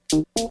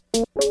Hello,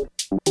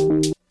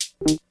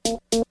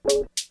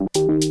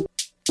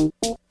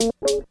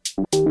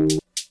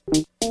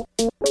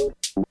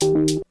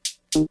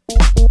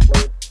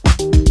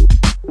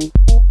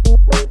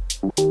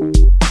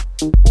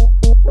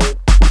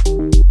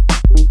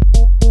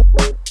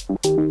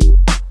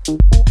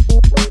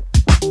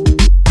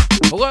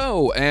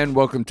 and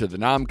welcome to the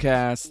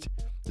Nomcast,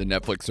 the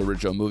Netflix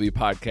original movie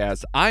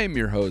podcast. I am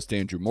your host,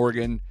 Andrew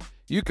Morgan.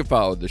 You can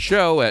follow the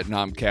show at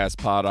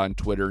NomcastPod on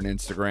Twitter and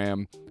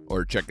Instagram,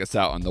 or check us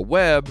out on the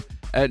web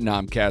at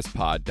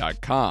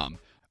nomcastpod.com.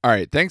 All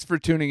right, thanks for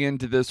tuning in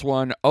to this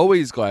one.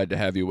 Always glad to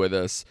have you with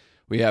us.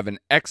 We have an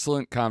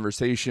excellent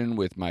conversation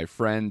with my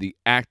friend, the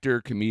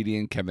actor,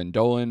 comedian Kevin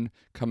Dolan,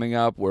 coming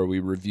up, where we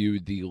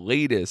reviewed the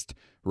latest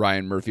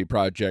Ryan Murphy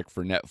project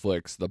for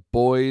Netflix, The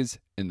Boys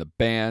in the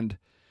Band.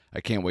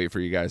 I can't wait for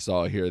you guys to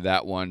all hear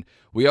that one.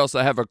 We also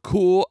have a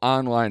cool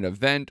online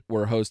event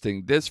we're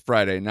hosting this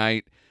Friday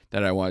night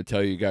that I want to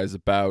tell you guys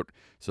about.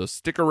 So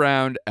stick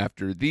around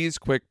after these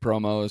quick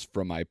promos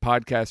from my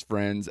podcast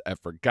friends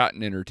at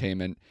Forgotten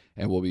Entertainment,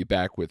 and we'll be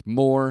back with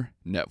more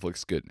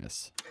Netflix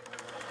goodness.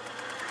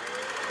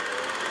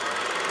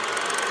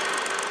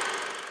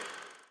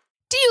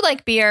 Do you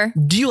like beer?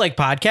 Do you like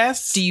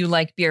podcasts? Do you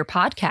like beer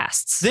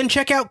podcasts? Then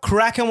check out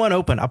Crackin' One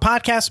Open, a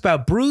podcast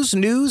about brews,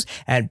 news,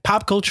 and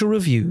pop culture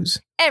reviews.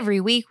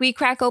 Every week, we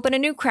crack open a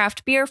new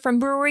craft beer from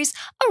breweries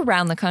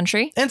around the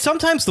country. And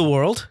sometimes the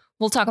world.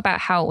 We'll talk about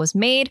how it was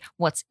made,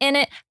 what's in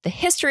it, the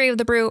history of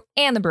the brew,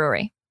 and the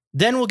brewery.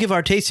 Then we'll give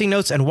our tasting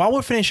notes, and while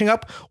we're finishing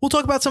up, we'll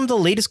talk about some of the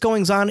latest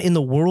goings-on in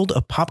the world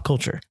of pop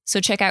culture. So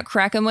check out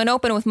Crackin' One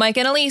Open with Mike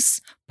and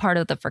Elise, part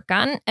of the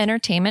Forgotten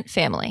Entertainment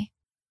family.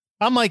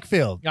 I'm Mike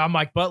Field. I'm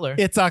Mike Butler.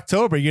 It's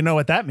October. You know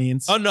what that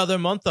means. Another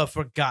month of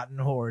Forgotten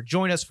Horror.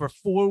 Join us for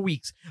 4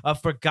 weeks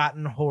of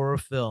Forgotten Horror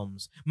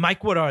films.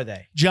 Mike, what are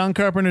they? John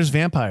Carpenter's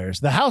Vampires,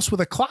 The House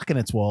with a Clock in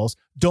its Walls,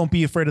 Don't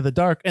Be Afraid of the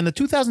Dark, and the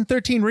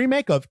 2013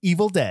 remake of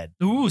Evil Dead.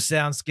 Ooh,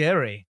 sounds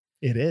scary.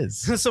 It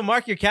is. So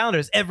mark your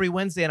calendars every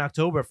Wednesday in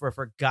October for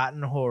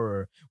Forgotten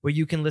Horror, where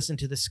you can listen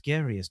to the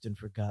scariest in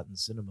forgotten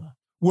cinema.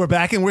 We're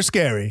back and we're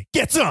scary.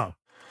 Get some!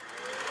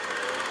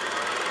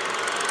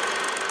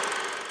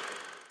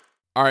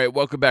 All right,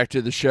 welcome back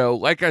to the show.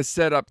 Like I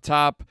said up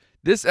top,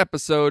 this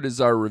episode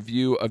is our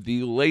review of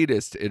the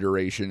latest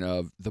iteration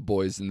of The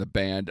Boys in the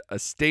Band, a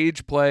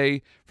stage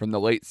play from the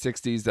late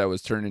 60s that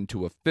was turned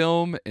into a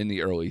film in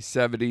the early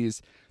 70s,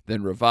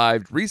 then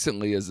revived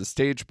recently as a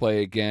stage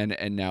play again,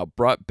 and now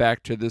brought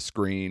back to the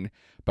screen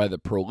by the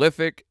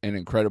prolific and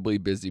incredibly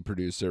busy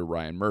producer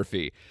Ryan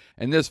Murphy.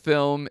 And this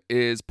film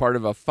is part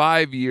of a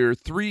 5-year,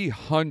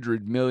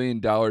 $300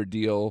 million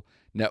deal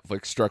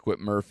Netflix struck with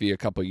Murphy a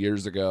couple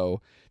years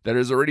ago that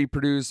has already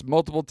produced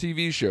multiple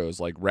TV shows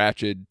like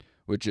Ratched,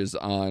 which is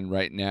on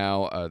right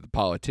now, The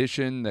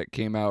Politician that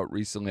came out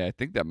recently. I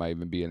think that might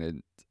even be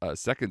in a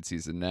second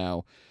season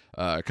now.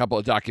 A couple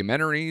of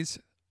documentaries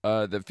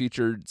that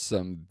featured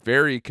some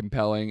very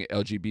compelling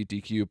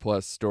LGBTQ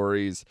plus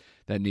stories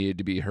that needed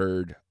to be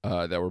heard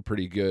that were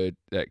pretty good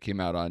that came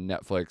out on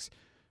Netflix.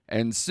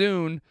 And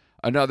soon,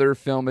 another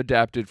film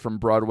adapted from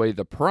Broadway,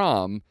 The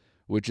Prom,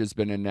 which has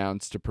been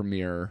announced to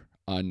premiere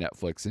on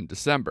Netflix in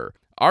December.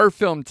 Our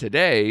film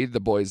today, The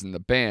Boys in the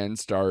Band,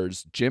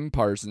 stars Jim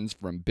Parsons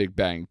from Big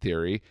Bang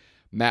Theory,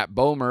 Matt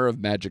Bomer of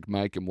Magic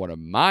Mike and one of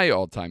my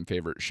all-time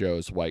favorite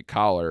shows, White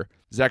Collar,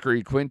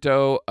 Zachary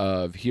Quinto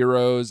of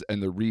Heroes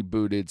and the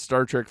rebooted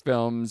Star Trek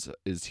films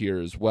is here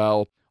as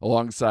well,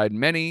 alongside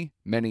many,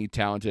 many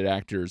talented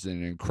actors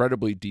and an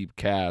incredibly deep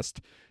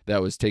cast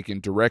that was taken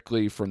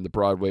directly from the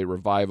Broadway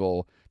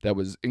revival that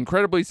was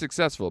incredibly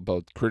successful,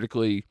 both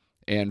critically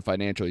and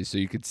financially. So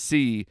you could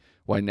see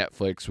why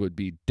Netflix would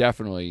be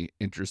definitely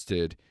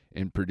interested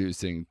in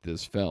producing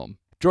this film.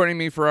 Joining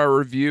me for our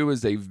review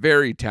is a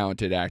very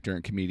talented actor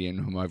and comedian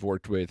whom I've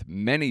worked with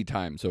many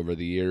times over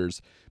the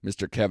years,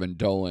 Mr. Kevin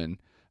Dolan.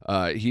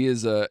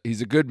 He's a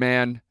good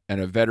man and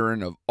a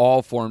veteran of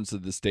all forms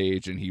of the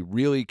stage, and he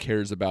really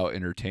cares about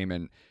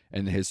entertainment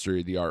and the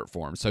history of the art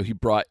form. So he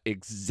brought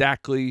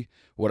exactly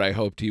what I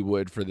hoped he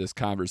would for this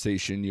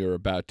conversation you're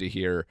about to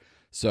hear.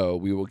 So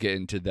we will get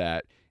into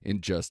that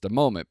in just a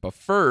moment. But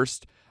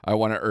first, I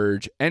want to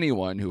urge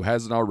anyone who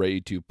hasn't already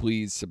to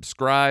please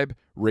subscribe,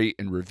 rate,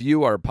 and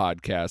review our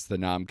podcast, The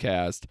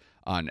Nomcast,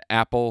 on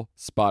Apple,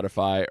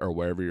 Spotify, or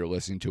wherever you're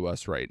listening to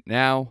us right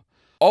now.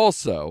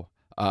 Also,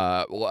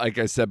 like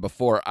I said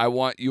before, I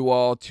want you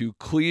all to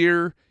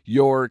clear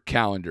your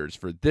calendars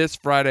for this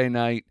Friday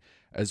night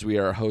as we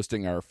are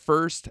hosting our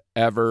first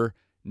ever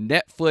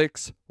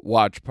Netflix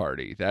watch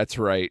party. That's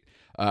right,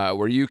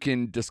 where you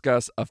can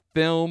discuss a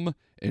film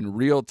in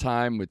real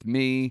time with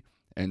me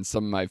and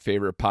some of my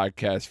favorite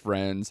podcast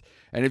friends.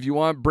 And if you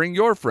want, bring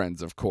your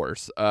friends, of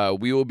course.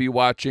 We will be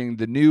watching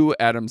the new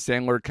Adam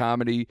Sandler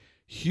comedy,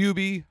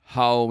 Hubie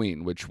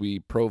Halloween, which we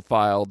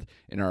profiled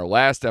in our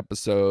last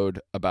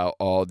episode about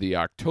all the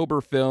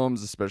October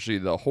films, especially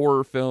the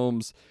horror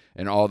films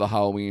and all the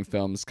Halloween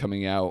films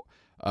coming out.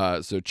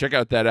 So check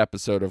out that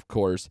episode, of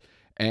course.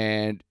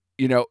 And,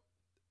 you know,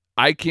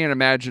 I can't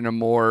imagine a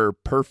more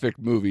perfect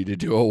movie to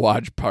do a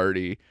watch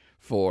party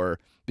for,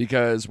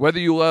 because whether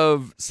you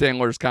love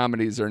Sandler's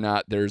comedies or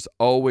not, there's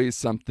always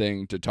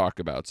something to talk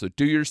about. So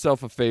do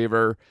yourself a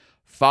favor,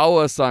 follow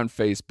us on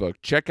Facebook,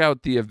 check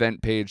out the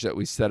event page that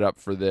we set up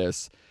for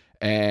this,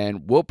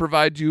 and we'll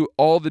provide you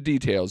all the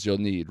details you'll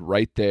need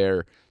right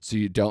there so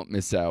you don't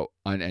miss out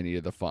on any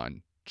of the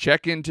fun.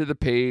 Check into the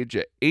page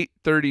at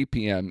 8:30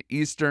 p.m.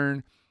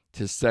 Eastern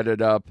to set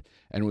it up,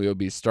 and we will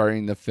be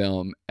starting the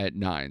film at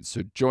 9.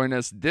 So join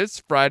us this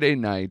Friday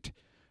night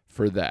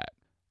for that.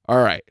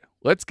 All right,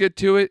 let's get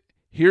to it.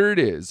 Here it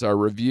is, our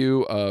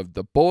review of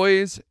The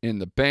Boys in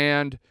the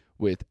Band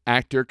with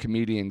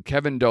actor-comedian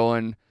Kevin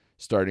Dolan,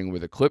 starting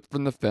with a clip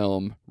from the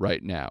film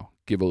right now.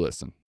 Give a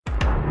listen.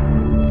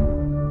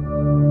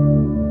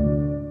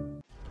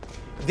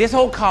 This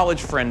old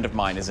college friend of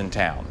mine is in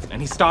town, and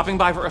he's stopping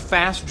by for a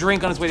fast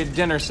drink on his way to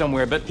dinner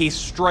somewhere, but he's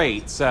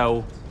straight,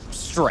 so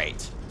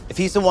straight. If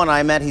he's the one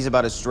I met, he's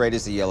about as straight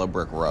as the yellow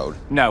brick road.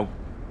 No,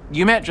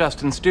 you met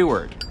Justin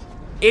Stewart.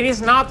 It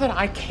is not that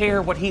I care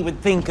what he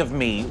would think of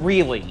me,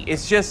 really.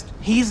 It's just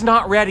he's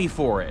not ready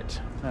for it,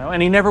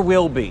 and he never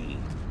will be.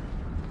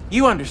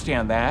 You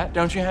understand that,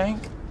 don't you,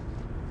 Hank?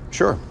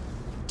 Sure.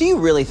 Do you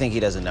really think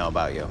he doesn't know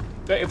about you?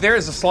 If there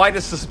is the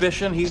slightest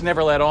suspicion, he's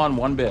never let on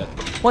one bit.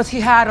 Was he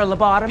had a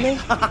lobotomy?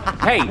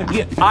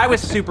 Hey, I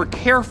was super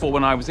careful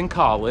when I was in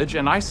college,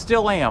 and I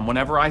still am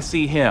whenever I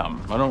see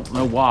him. I don't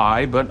know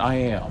why, but I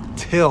am.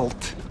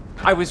 Tilt.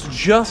 I was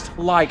just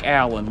like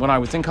Alan when I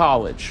was in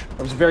college.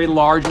 I was very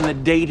large in the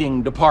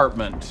dating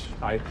department.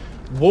 I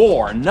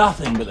wore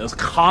nothing but those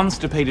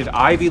constipated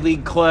Ivy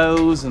League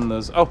clothes and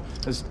those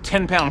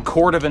 10-pound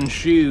Cordovan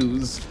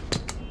shoes.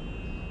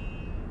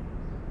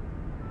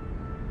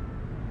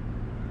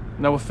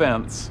 No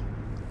offense.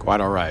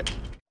 Quite all right.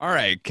 All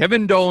right,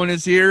 Kevin Dolan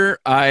is here.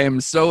 I am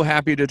so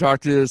happy to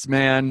talk to this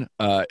man.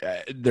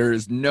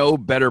 There's no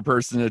better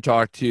person to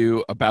talk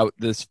to about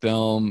this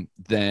film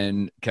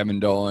than Kevin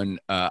Dolan.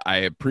 I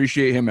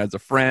appreciate him as a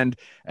friend,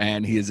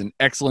 and he is an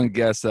excellent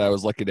guest that I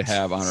was lucky to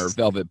have on our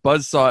Velvet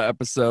Buzzsaw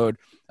episode.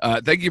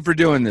 Thank you for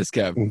doing this,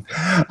 Kev.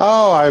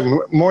 Oh, I'm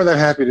more than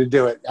happy to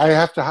do it. I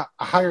have to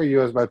hire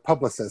you as my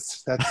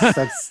publicist.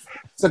 That's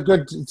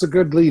it's a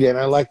good lead in.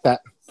 I like that.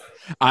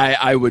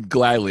 I would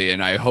gladly,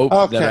 and I hope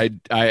that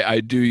I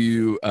do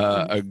you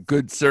a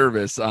good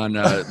service on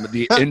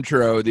the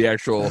intro, the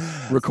actual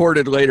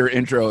recorded later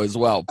intro as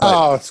well.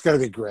 But, it's going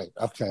to be great.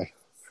 Okay.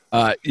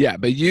 Yeah,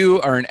 but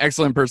you are an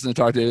excellent person to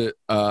talk to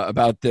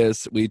about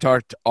this. We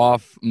talked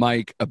off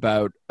mic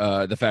about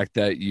the fact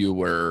that you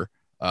were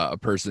a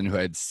person who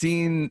had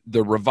seen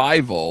the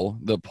revival,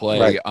 the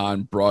play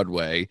on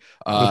Broadway,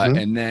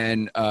 and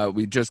then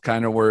we just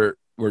kind of were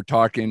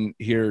talking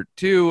here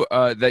too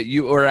that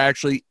you are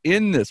actually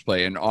in this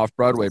play, an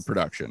off-Broadway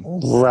production.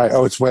 Right.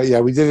 Oh,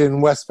 we did it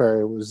in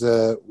Westbury. It was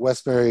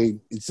Westbury.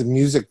 It's a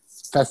music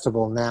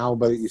festival now,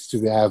 but it used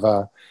to have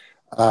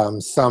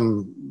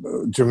some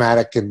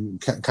dramatic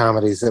and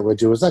comedies that would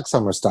do. It was like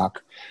summer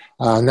stock.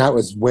 And that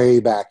was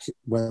way back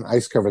when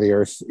Ice Covered the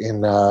Earth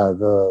in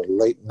the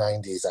late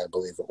 90s, I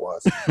believe it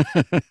was.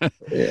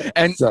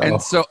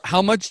 And so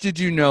how much did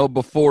you know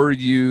before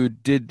you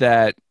did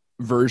that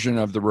version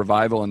of the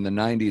revival in the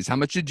 90s? How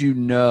much did you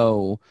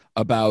know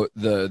about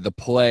the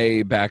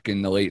play back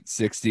in the late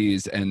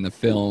 60s and the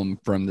film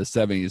from the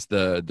 70s,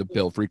 the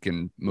Bill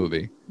Friedkin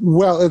movie?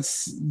 Well,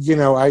 it's,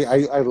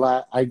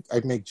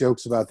 I make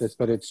jokes about this,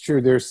 but it's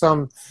true. There's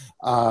some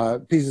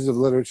pieces of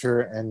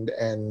literature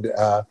and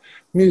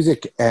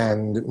music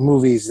and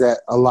movies that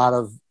a lot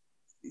of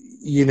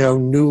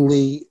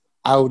newly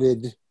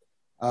outed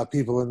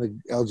people in the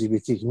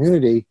LGBT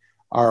community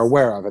are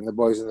aware of, and The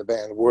Boys in the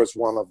Band was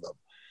one of them.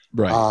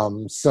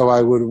 Right. So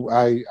I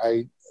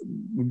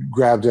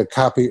grabbed a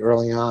copy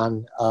early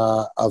on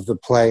of the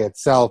play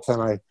itself, and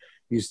I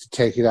used to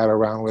take it out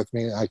around with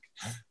me.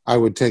 I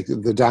would take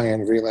the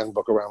Diane Vreeland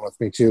book around with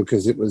me too,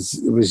 because it was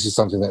just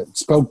something that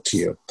spoke to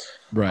you.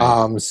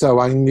 Right. So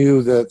I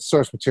knew the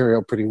source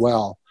material pretty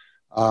well.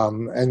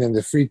 And then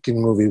the Friedkin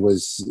movie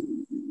was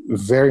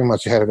very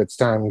much ahead of its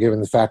time, given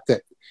the fact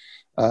that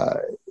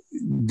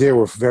there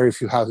were very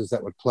few houses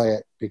that would play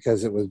it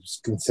because it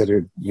was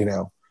considered,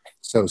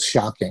 so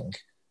shocking.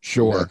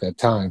 Sure. At that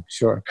time,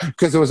 sure.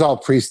 Because it was all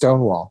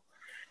pre-Stonewall.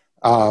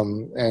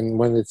 And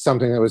when it's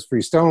something that was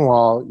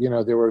pre-Stonewall,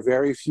 there were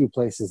very few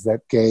places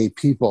that gay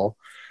people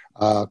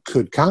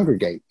could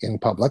congregate in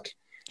public.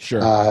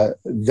 Sure.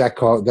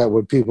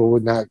 People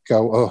would not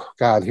go, oh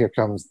God, here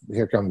come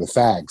the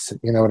fags.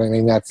 You know what I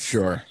mean? That's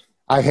sure.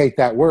 I hate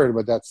that word,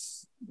 but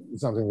that's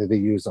something that they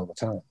use all the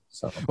time.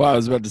 So. Well, I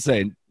was about to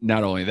say,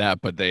 not only that,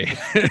 but they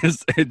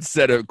it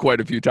said it quite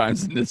a few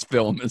times in this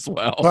film as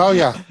well. Oh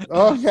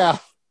yeah.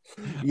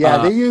 Yeah,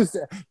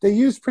 they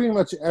used pretty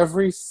much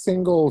every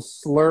single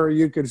slur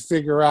you could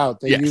figure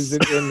out. They used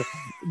it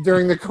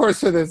during the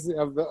course of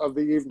the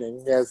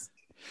evening. Yes.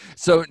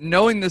 So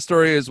knowing the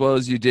story as well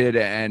as you did,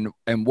 and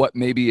what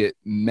maybe it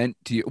meant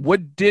to you,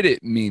 what did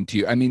it mean to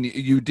you? I mean,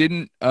 you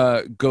didn't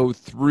go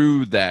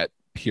through that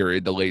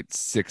period, the late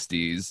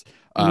 60s,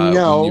 when you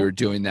No. were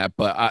doing that.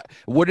 But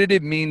what did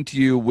it mean to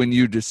you when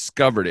you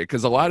discovered it?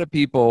 Because a lot of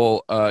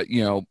people,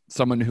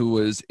 someone who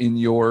was in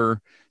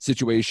your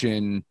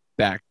situation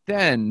back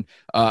then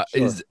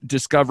is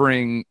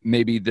discovering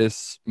maybe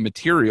this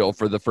material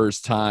for the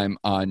first time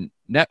on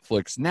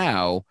Netflix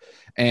now,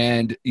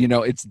 and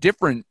it's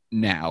different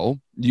now.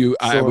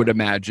 I would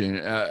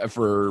imagine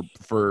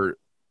for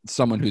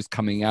someone who's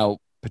coming out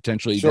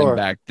potentially than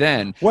back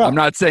then. Well, I'm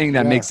not saying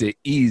that makes it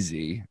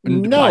easy.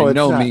 No, by it's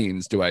no not.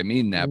 means do I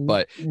mean that,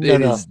 but No, it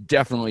no. is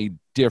definitely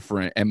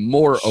different and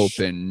more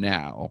open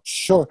now.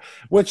 Sure,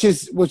 which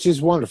is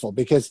wonderful,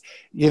 because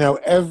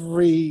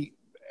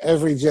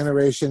every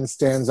generation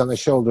stands on the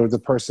shoulder of the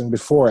person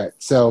before it.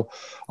 So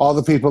all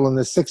the people in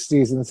the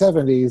 60s and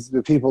 70s,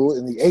 the people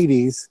in the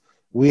 80s,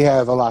 we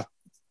have a lot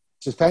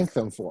to thank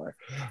them for.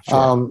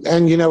 Sure.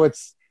 And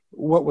it's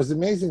what was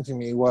amazing to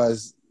me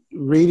was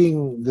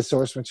reading the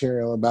source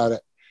material about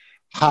it,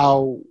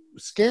 how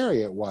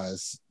scary it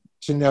was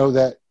to know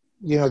that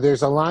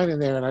there's a line in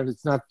there, and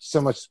it's not so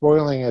much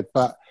spoiling it,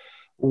 but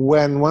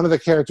when one of the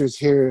characters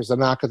hears a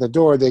knock at the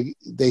door,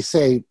 they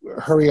say,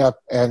 hurry up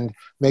and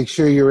make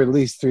sure you're at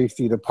least 3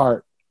 feet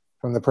apart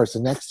from the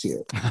person next to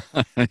you.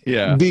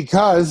 Yeah.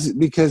 Because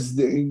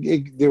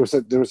there was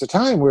a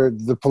time where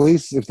the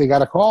police, if they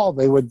got a call,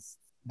 they would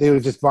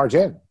just barge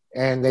in,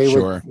 and they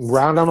would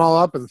round them all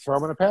up and throw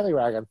them in a paddy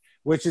wagon,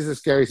 which is a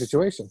scary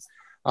situation.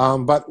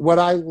 But what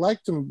I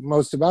liked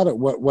most about it,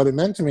 what it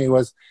meant to me,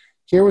 was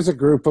here was a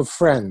group of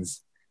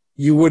friends.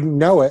 You wouldn't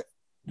know it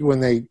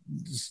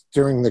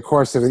during the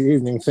course of the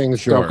evening,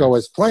 things don't go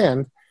as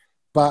planned,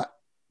 but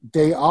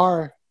they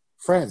are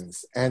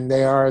friends, and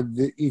they are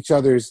each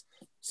other's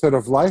sort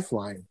of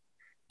lifeline,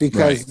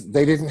 because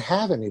they didn't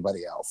have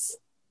anybody else.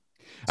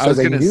 So I was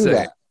they going to knew say,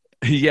 that.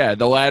 yeah,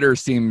 the latter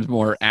seems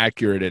more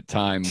accurate at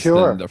times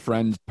than the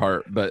friends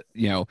part, but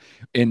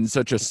in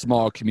such a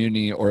small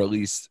community, or at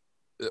least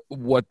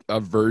what a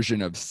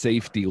version of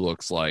safety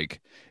looks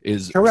like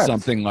is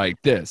something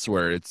like this,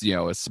 where it's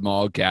a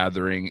small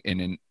gathering in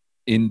an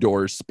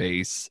indoor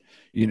space,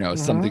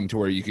 something to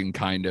where you can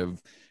kind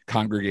of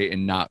congregate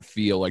and not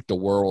feel like the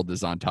world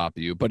is on top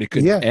of you. But it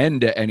could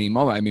end at any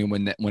moment. I mean,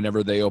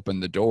 whenever they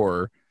open the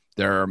door,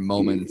 there are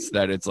moments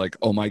that it's like,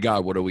 oh my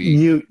God, what are we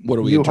you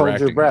interacting hold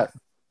your breath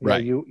with?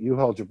 Right. You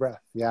hold your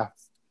breath. Yeah,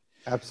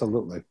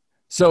 absolutely.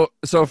 So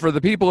for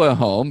the people at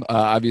home,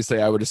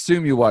 obviously I would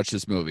assume you watch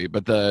this movie,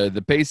 but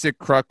the basic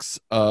crux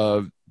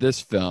of this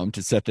film,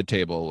 to set the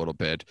table a little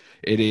bit,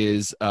 it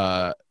is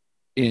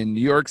in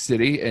New York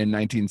City in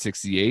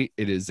 1968.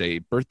 It is a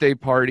birthday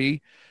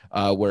party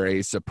where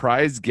a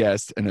surprise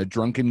guest and a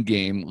drunken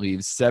game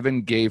leaves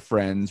 7 gay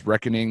friends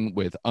reckoning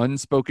with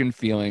unspoken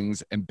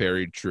feelings and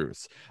buried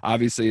truths.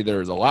 Obviously,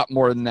 there's a lot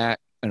more than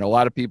that, and a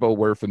lot of people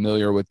were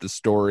familiar with the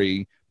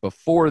story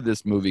before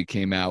this movie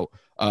came out.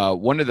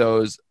 One of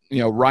those,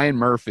 Ryan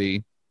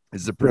Murphy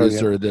is the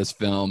producer of this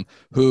film,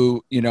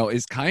 who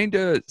is kind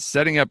of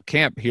setting up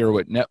camp here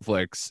with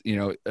Netflix.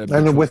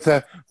 And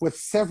with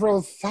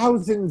several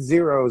thousand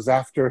zeros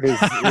after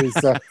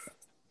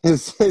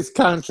his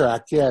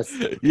contract. Yes.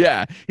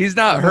 Yeah, he's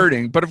not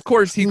hurting, but of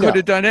course he could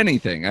have done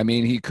anything. I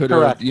mean, he could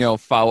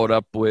have followed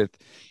up with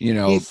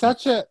He's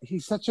such a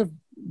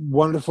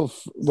wonderful.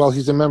 Well,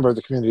 he's a member of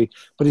the community,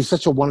 but he's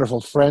such a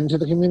wonderful friend to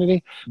the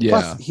community. Yeah.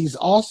 Plus, he's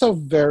also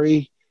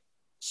very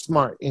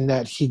smart in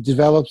that he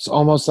develops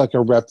almost like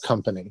a rep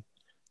company,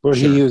 where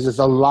he uses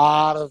a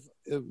lot of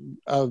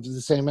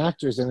the same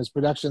actors in his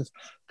productions,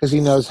 because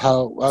he knows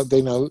how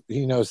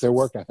he knows their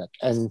work ethic,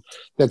 and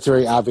that's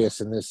very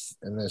obvious in this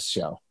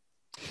show.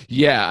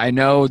 Yeah, I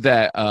know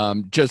that.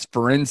 Just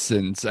for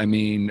instance, I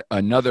mean,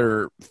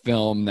 another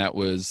film that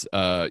was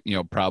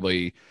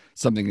probably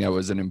something that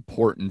was an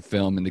important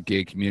film in the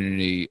gay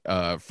community,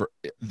 for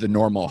The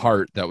Normal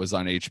Heart, that was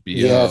on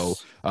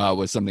HBO,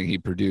 was something he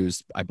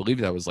produced. I believe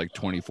that was like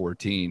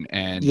 2014.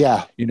 And,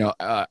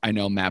 I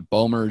know Matt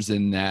Bomer's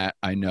in that.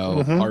 I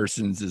know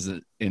Parsons is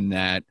in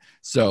that.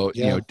 So,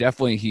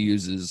 definitely he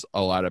uses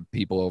a lot of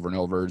people over and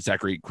over.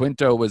 Zachary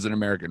Quinto was an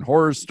American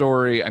Horror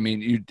Story. I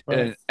mean,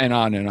 and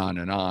on and on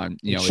and on.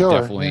 It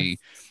definitely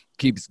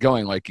keeps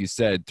going, like you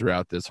said,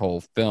 throughout this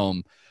whole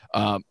film.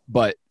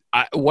 But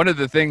one of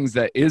the things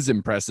that is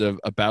impressive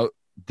about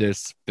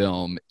this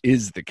film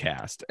is the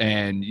cast.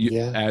 And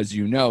as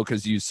you know,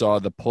 because you saw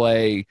the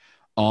play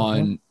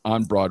on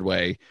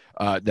Broadway,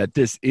 that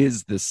this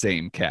is the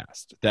same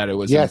cast, that it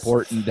was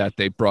important that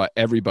they brought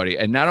everybody,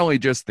 and not only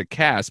just the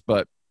cast,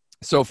 but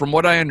so from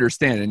what I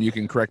understand, and you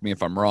can correct me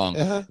if I'm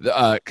wrong,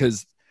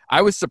 because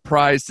I was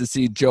surprised to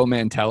see Joe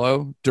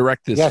Mantello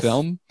direct this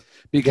film,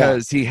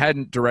 because he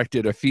hadn't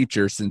directed a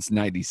feature since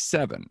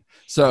 97.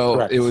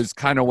 So it was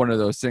kind of one of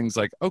those things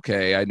like,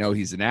 okay, I know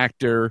he's an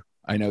actor,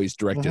 I know he's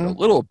directed a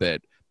little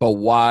bit, but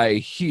why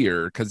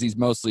here? Because he's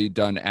mostly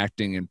done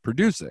acting and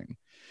producing.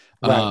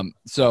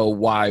 So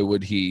why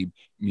would he,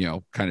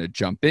 kind of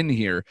jump in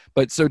here?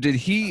 But so did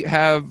he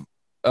direct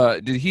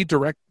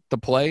the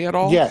play at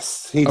all?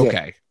 Yes, he did.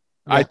 Okay.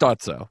 Yeah. I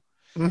thought so.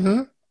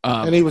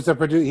 And he was a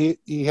producer.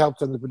 He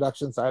helped on the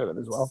production side of it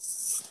as well.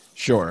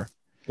 Sure.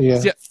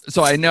 Yeah.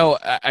 So I know,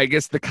 I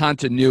guess the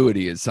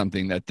continuity is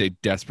something that they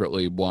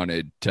desperately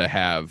wanted to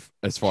have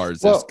as far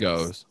as this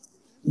goes.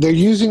 They're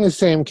using the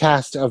same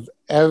cast of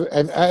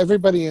and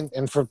everybody,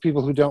 and for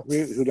people who don't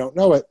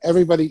know it,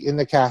 everybody in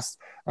the cast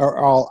are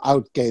all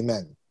out gay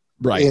men,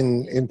 right?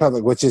 In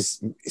public, which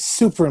is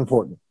super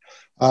important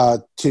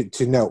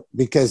to note,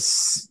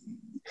 because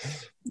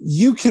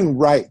you can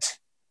write,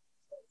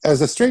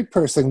 as a straight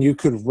person, you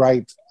could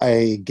write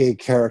a gay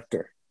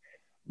character,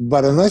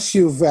 but unless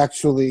you've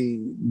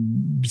actually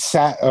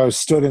sat or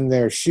stood in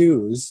their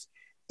shoes,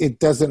 it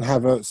doesn't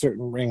have a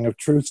certain ring of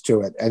truth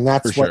to it. And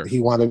that's what he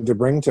wanted to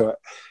bring to it.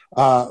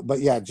 But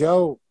yeah,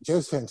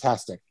 Joe's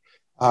fantastic.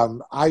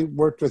 I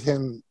worked with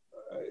him.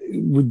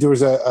 There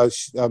was a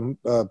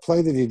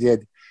play that he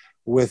did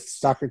with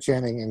Stockard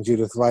Channing and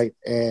Judith Light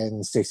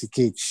and Stacy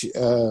Keach,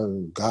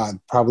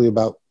 probably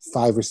about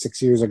 5 or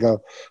 6 years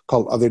ago,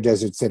 called Other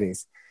Desert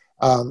Cities.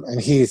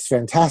 And he is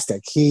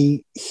fantastic.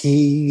 He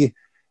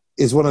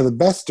is one of the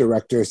best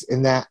directors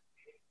in that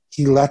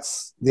he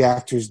lets the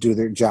actors do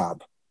their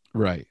job.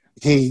 Right.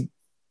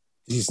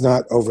 He's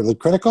not overly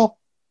critical.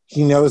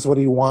 He knows what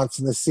he wants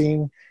in the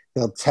scene.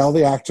 He'll tell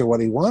the actor what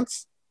he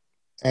wants,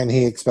 and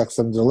he expects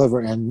them to deliver,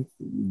 and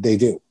they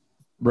do.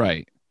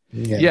 Right.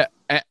 Yeah.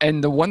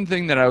 And the one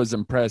thing that I was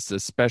impressed,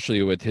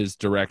 especially with his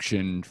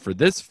direction for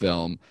this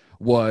film,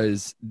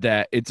 was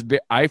that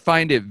I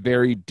find it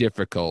very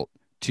difficult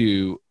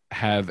to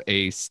have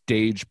a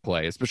stage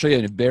play, especially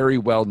a very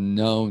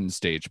well-known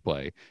stage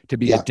play, to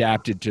be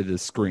adapted to the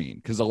screen.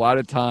 Because a lot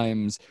of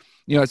times,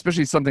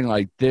 especially something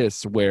like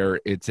this,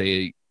 where it's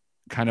a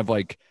kind of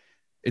like,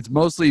 it's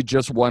mostly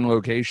just one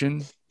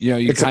location.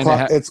 It's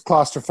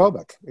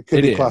claustrophobic. It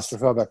could be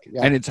claustrophobic.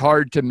 Yeah. And it's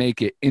hard to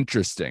make it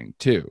interesting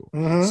too.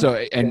 Mm-hmm. So,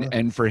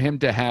 and for him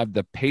to have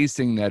the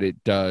pacing that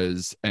it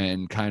does,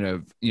 and kind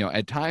of,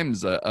 at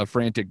times a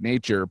frantic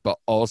nature, but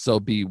also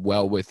be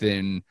well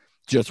within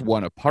just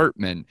one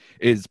apartment,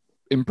 is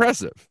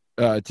impressive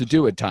to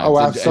do at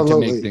times, and to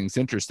make things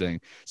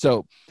interesting.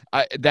 So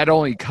that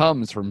only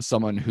comes from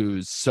someone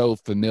who's so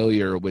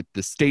familiar with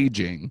the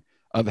staging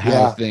of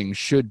how things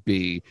should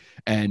be,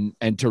 and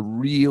to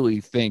really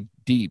think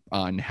deep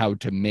on how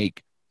to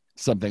make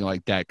something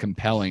like that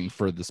compelling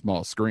for the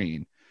small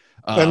screen.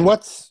 And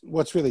what's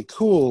really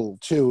cool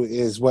too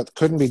is what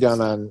couldn't be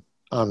done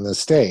on the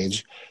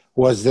stage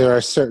was there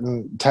are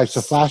certain types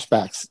of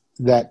flashbacks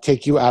that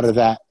take you out of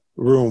that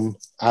room,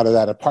 out of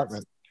that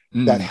apartment,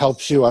 that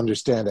helps you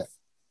understand it.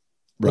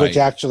 Right. Which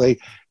actually,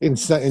 in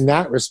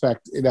that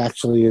respect, it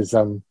actually is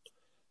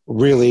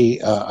really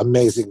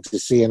amazing to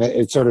see, and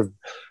it sort of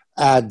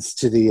adds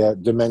to the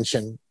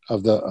dimension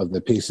of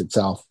the piece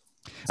itself.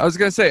 I was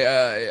going to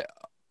say,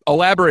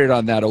 elaborate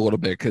on that a little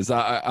bit, because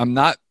I'm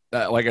not,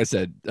 like I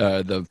said,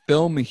 the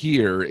film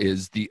here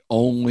is the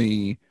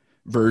only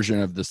version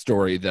of the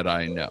story that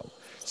I know.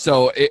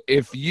 So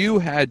if you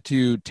had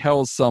to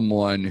tell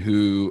someone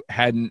who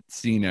hadn't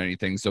seen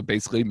anything, so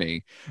basically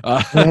me,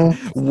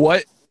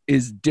 what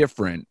is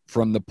different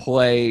from the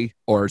play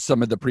or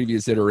some of the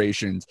previous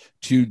iterations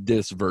to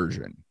this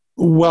version?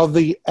 Well,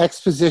 the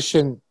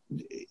exposition,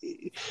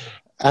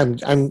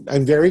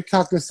 I'm very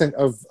cognizant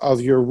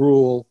of your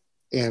rule,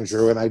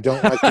 Andrew, and I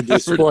don't like to do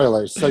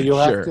spoilers. So you'll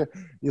have to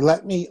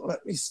let me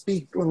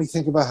speak. Let me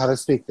think about how to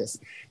speak this.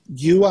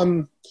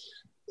 The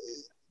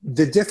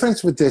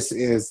difference with this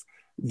is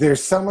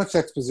there's so much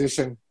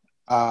exposition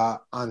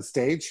on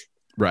stage,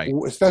 right?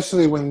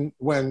 Especially when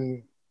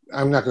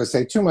I'm not going to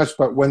say too much,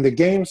 but when the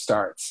game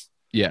starts,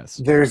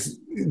 yes, there's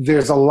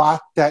a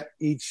lot that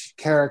each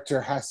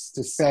character has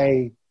to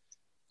say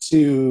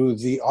to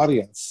the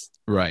audience.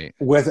 Right.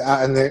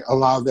 And they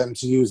allow them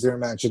to use their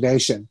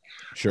imagination.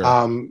 Sure.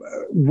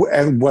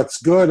 And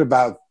what's good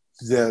about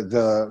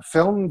the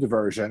filmed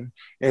version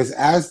is,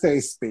 as they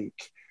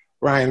speak,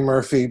 Ryan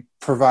Murphy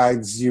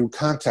provides you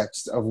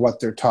context of what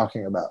they're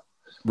talking about.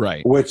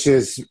 Right. Which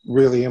is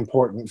really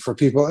important for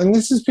people. And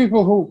this is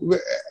people who,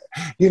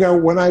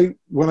 when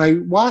I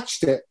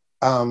watched it,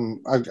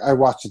 I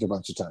watched it a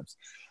bunch of times.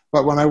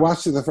 But when I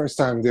watched it the first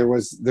time, there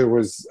was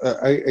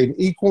an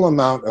equal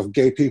amount of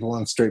gay people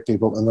and straight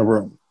people in the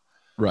room.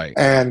 Right.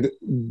 And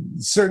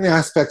certain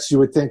aspects you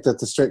would think that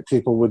the straight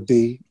people would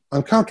be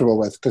uncomfortable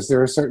with, because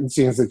there are certain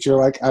scenes that you're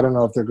like, I don't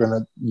know if they're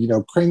going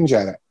to, cringe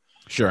at it.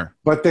 Sure.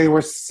 But they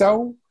were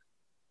so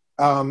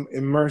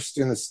immersed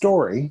in the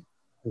story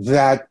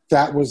that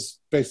was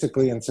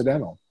basically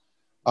incidental,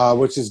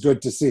 which is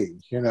good to see,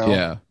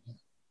 Yeah.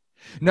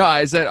 No,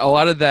 I said a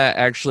lot of that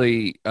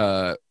actually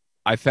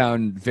I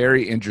found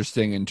very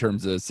interesting in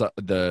terms of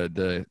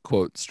the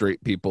quote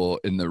straight people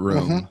in the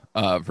room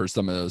for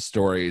some of those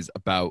stories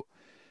about,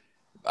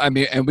 I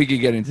mean, and we could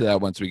get into that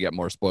once we get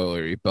more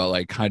spoilery, but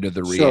like kind of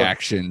the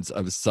reactions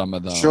of some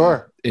of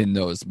them in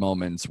those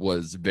moments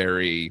was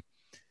very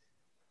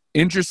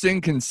interesting,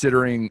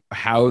 considering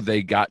how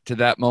they got to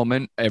that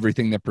moment,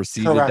 everything that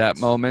preceded that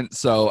moment.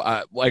 So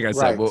like I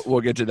said, we'll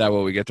get to that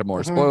when we get to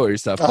more spoilery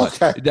stuff,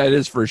 but that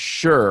is for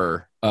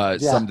sure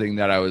something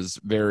that I was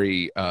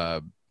very I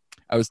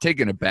was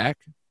taken aback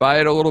by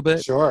it a little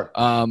bit. Sure.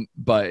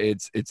 But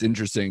it's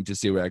interesting to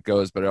see where that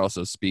goes. But it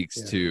also speaks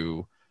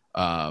to,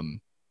 Alan,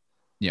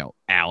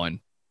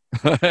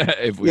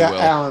 if we will,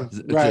 Alan,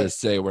 right. to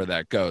say where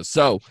that goes.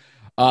 So,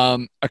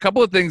 a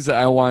couple of things that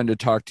I wanted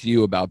to talk to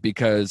you about,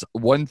 because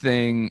one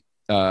thing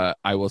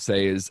I will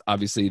say is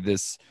obviously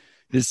this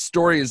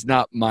story is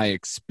not my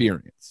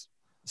experience.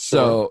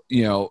 So,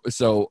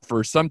 so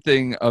for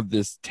something of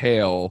this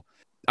tale,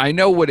 I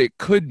know what it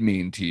could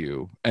mean to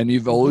you, and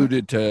you've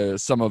alluded to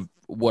some of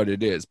what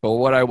it is. But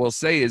what I will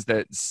say is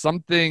that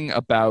something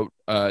about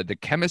the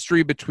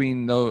chemistry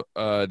between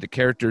the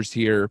characters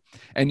here,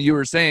 and you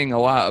were saying a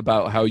lot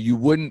about how you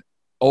wouldn't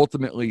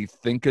ultimately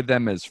think of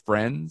them as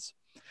friends.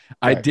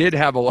 Right. I did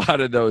have a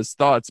lot of those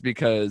thoughts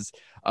because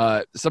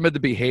some of the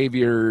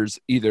behaviors,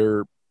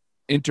 either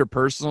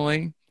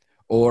interpersonally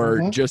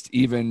or just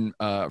even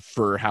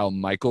for how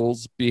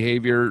Michael's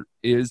behavior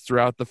is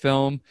throughout the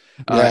film,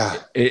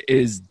 it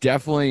is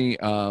definitely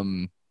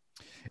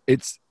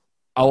it's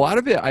a lot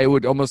of it I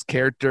would almost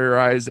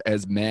characterize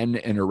as men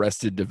in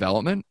Arrested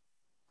Development,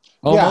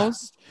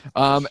 almost.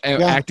 And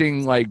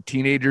acting like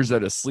teenagers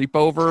at a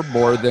sleepover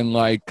more than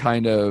like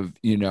kind of,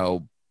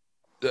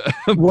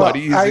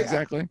 buddies.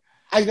 Exactly.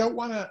 I don't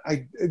want to.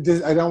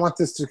 I don't want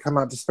this to come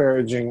out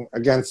disparaging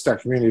against our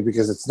community,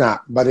 because it's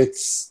not. But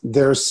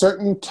there are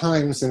certain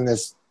times in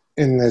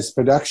this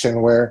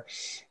production where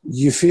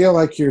you feel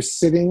like you're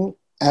sitting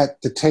at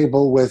the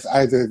table with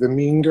either the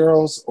Mean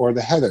Girls or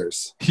the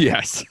Heathers.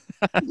 Yes.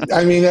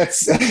 I mean,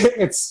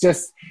 it's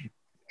just,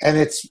 and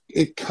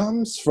it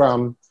comes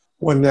from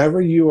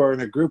whenever you are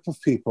in a group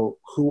of people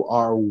who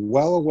are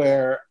well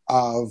aware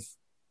of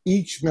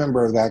each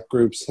member of that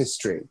group's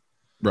history.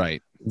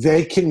 Right.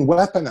 They can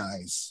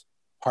weaponize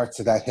parts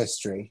of that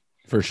history.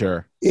 For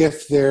sure.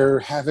 If they're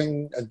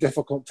having a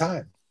difficult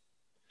time.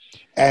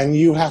 And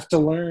you have to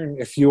learn,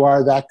 if you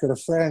are that good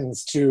of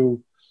friends,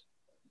 to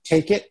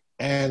take it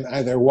and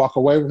either walk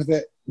away with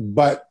it,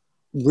 but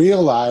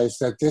realize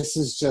that this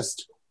is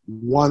just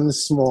one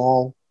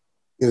small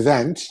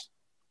event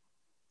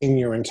in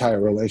your entire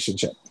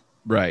relationship.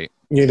 Right.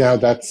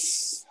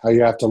 That's how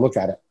you have to look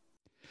at it.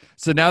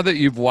 So now that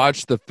you've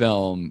watched the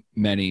film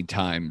many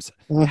times,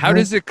 how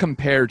does it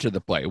compare to the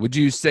play? Would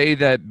you say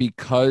that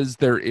because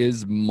there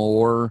is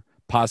more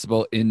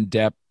possible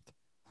in-depth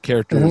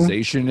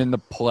characterization in the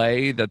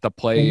play, that the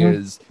play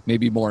is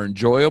maybe more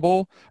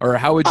enjoyable? Or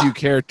how would you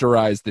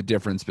characterize the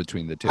difference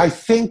between the two? I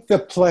think the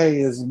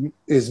play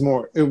is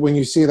more, when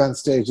you see it on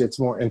stage, it's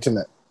more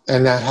intimate.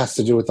 And that has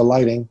to do with the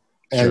lighting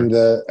and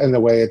the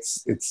way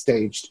it's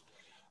staged.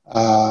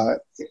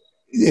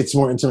 It's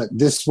more intimate.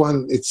 This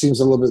one, it seems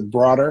a little bit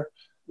broader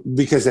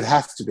because it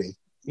has to be,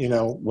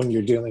 when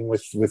you're dealing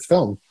with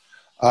film.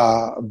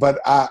 But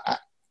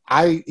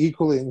I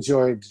equally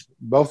enjoyed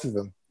both of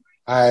them.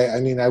 I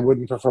mean, I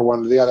wouldn't prefer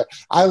one or the other.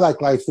 I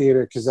like live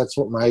theater because that's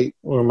where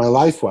my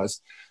life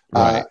was.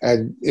 Right.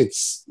 And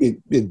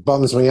it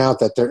bums me out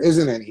that there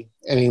isn't any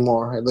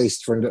anymore, at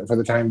least for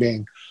the time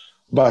being.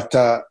 But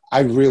I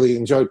really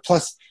enjoyed.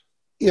 Plus,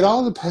 it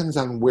all depends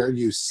on where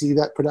you see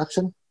that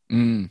production.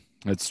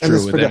 That's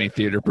true with any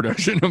theater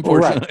production,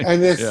 unfortunately.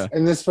 Right.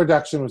 And this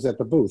production was at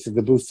the Booth.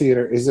 The Booth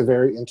Theater is a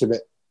very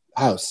intimate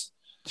house.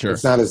 Sure.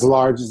 It's not as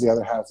large as the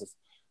other houses.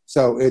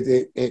 So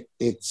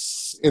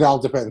it all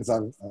depends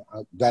on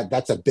that.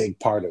 That's a big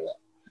part of it.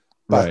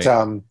 But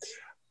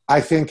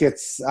I think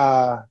it's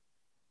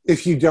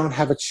if you don't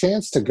have a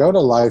chance to go to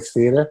live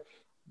theater,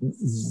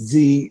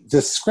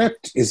 the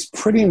script is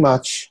pretty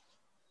much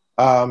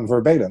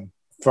verbatim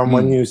from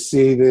when you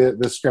see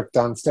the script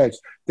on stage.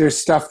 There's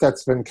stuff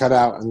that's been cut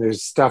out, and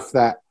there's stuff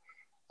that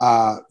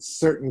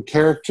certain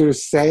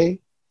characters say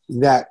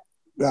that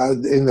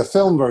in the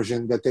film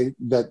version that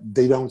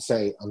they don't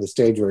say on the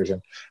stage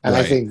version. And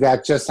I think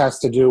that just has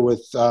to do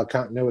with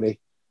continuity,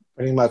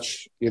 pretty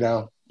much,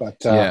 But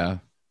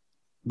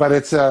but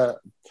it's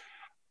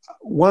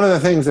one of the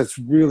things that's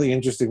really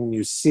interesting when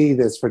you see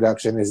this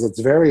production is it's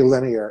very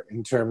linear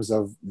in terms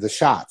of the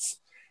shots.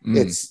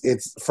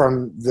 It's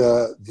from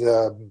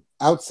the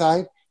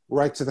outside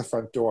right to the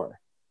front door.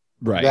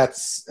 Right.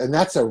 That's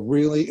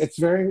it's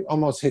very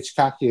almost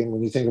Hitchcockian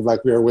when you think of like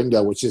Rear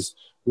Window, which is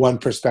one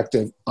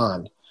perspective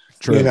on.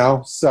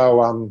 True.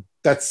 So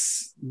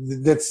that's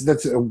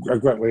a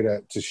great way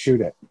to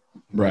shoot it.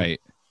 Right.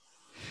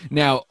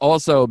 Now,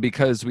 also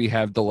because we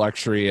have the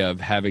luxury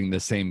of having the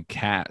same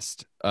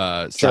cast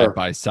side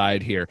by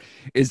side here,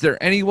 is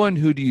there anyone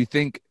who do you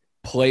think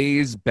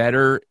plays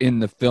better in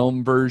the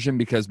film version?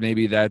 Because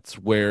maybe that's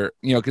where,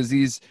 because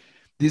these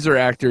are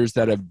actors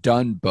that have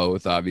done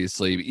both,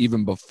 obviously,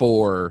 even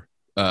before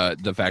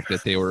the fact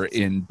that they were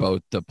in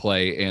both the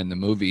play and the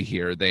movie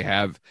here. They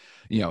have,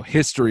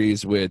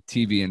 histories with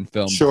TV and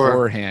film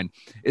beforehand.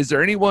 Is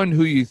there anyone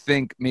who you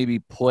think maybe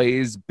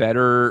plays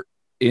better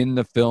in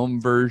the film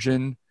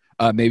version?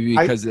 Maybe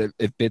because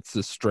it fits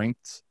the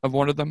strengths of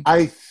one of them?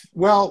 I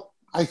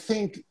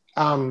think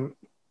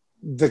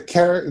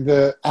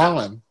the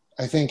Alan.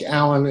 I think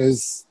Alan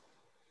is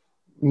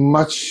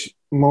much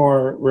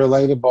more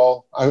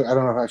relatable. I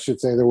don't know if I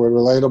should say the word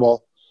relatable,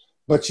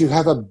 but you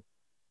have a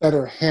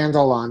better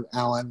handle on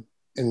Alan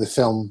in the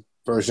film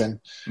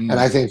version. Mm. And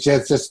I think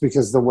just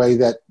because the way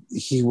that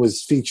he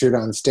was featured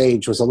on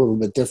stage was a little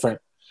bit different.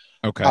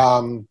 Okay.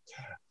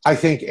 I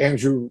think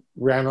Andrew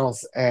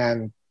Rannells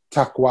and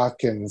Tuck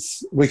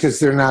Watkins, because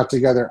they're now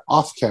together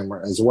off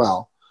camera as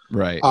well.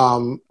 Right.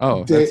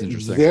 That's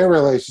interesting. Their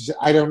relationship,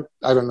 I don't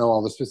know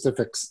all the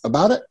specifics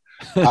about it.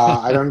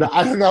 I don't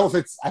know if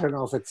it's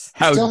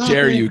How still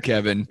dare happening. you,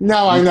 Kevin?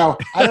 No, I know.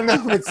 I don't know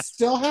if it's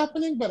still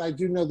happening, but I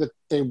do know that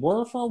they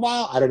were for a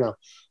while. I don't know.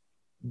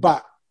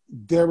 But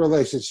their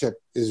relationship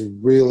is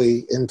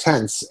really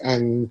intense,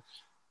 and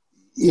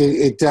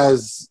it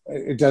does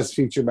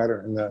feature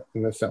better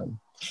in the film.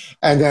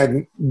 And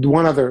then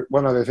one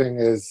other thing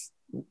is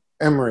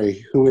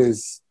Emery, who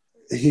is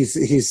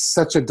he's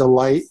such a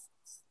delight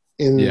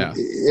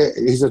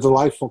he's a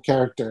delightful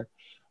character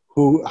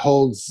who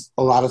holds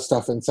a lot of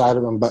stuff inside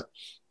of him, but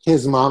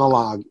his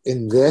monologue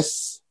in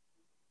this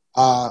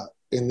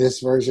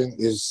version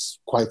is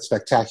quite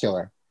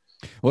spectacular.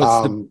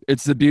 Well,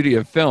 it's the beauty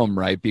of film,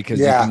 right? Because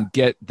you can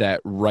get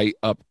that right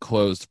up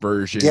close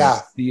version.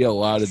 Yeah. You see a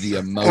lot of the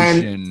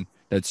emotion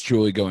that's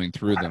truly going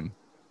through them.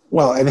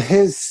 Well, and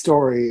his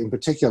story in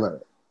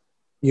particular,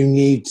 you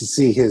need to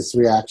see his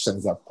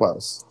reactions up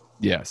close.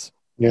 Yes.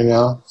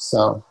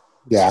 So,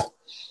 yeah.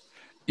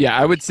 Yeah,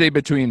 I would say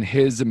between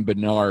his and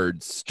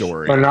Bernard's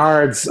story.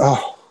 They're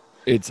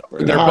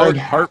both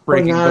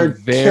heartbreaking, but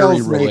very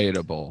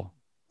relatable.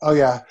 Oh,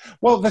 yeah.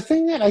 Well, the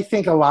thing that I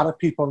think a lot of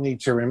people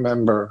need to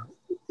remember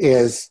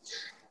is,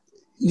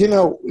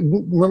 no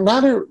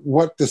matter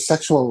what the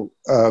sexual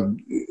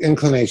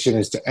inclination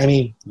is to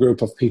any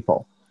group of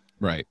people,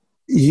 right?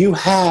 You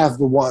have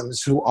the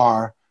ones who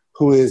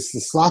is the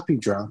sloppy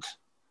drunk,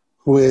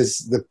 who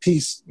is the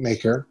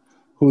peacemaker,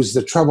 who's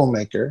the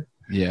troublemaker,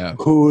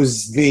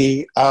 who's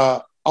the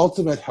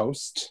ultimate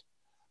host.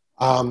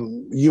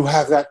 You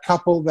have that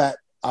couple that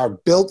are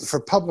built for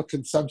public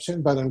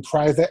consumption, but in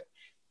private,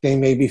 they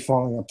may be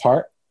falling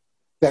apart,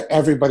 that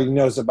everybody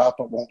knows about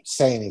but won't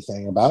say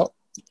anything about.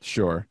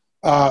 Sure.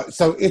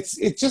 So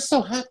it just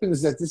so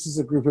happens that this is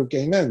a group of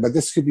gay men, but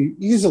this could be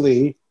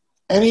easily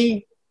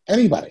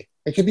anybody.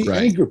 It could be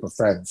any group of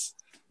friends.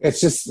 It's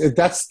just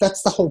that's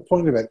the whole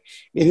point of it.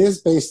 It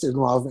is based in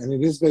love and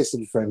it is based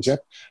in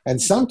friendship.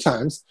 And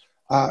sometimes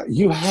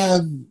you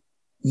have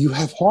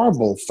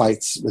horrible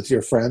fights with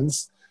your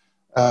friends.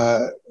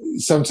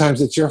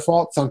 Sometimes it's your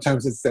fault.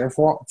 Sometimes it's their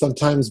fault.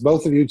 Sometimes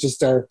both of you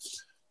just are.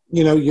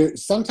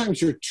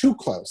 Sometimes you're too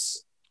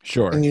close.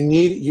 Sure. And you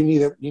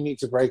need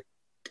to break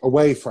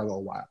away for a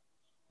little while.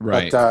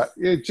 Right. But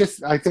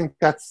I think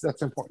that's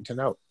important to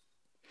note.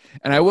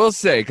 And I will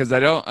say, because I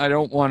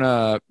don't want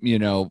to,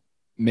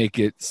 make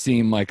it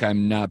seem like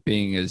I'm not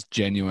being as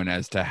genuine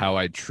as to how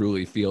I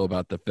truly feel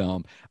about the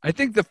film. I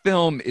think the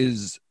film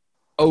is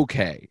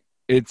okay.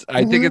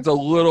 I think it's a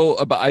little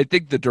about, I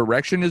think the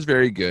direction is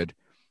very good.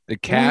 The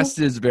cast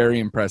is very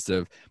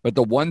impressive. But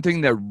the one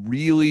thing that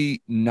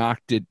really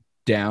knocked it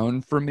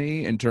down for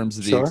me in terms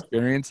of the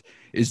experience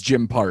is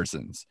Jim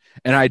Parsons.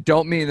 And I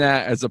don't mean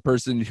that as a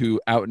person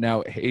who out and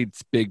out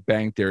hates Big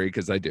Bang Theory,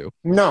 because I do.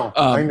 No,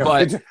 I know.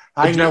 But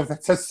I know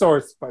that's a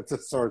sore spot. It's a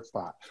sore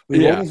spot.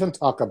 We won't even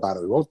talk about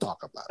it. We won't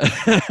talk about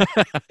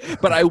it.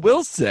 But I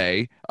will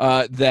say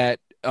that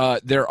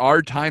there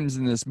are times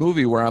in this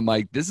movie where I'm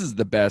like, this is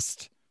the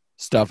best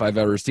stuff I've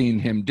ever seen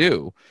him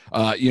do.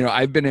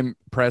 I've been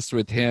impressed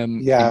with him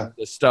in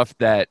the stuff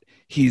that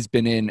he's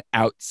been in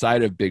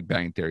outside of Big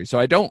Bang Theory. So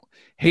I don't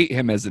hate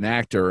him as an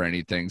actor or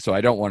anything. So I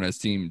don't want to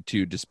seem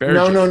too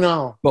disparaging.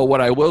 No. But what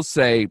I will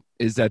say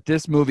is that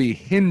this movie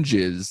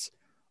hinges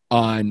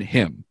on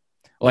him.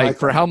 Like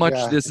for how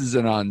much this is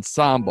an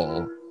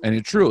ensemble, and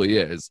it truly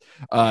is.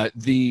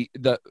 The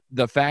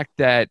fact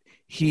that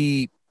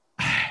they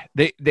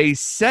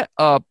set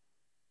up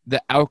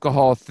the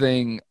alcohol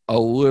thing a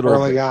little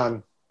early bit,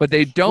 on, but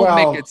they don't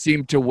make it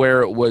seem to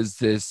where it was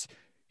this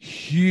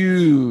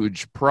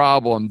huge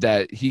problem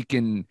that he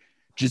can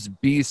just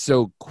be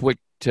so quick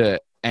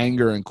to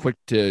anger and quick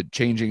to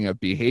changing of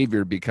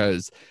behavior,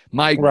 because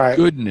my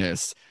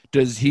goodness,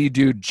 does he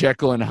do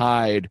Jekyll and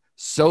Hyde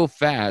so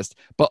fast,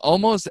 but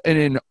almost in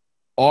an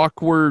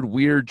awkward,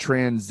 weird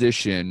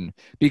transition,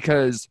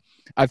 because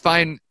I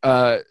find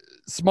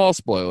small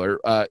spoiler,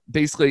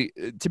 basically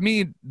to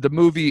me, the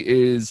movie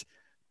is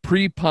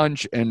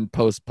pre-punch and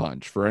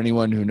post-punch. For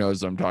anyone who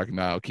knows what I'm talking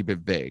about, I'll keep it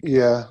vague.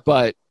 Yeah.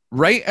 But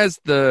right as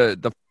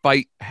the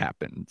fight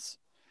happens,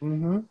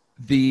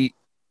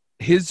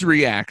 his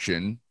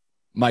reaction,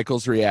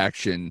 Michael's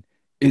reaction,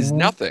 is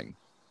nothing.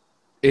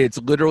 It's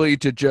literally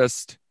to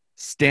just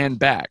stand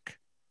back.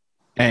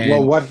 And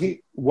he'll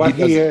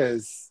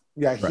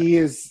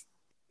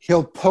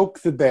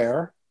poke the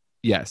bear.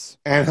 Yes.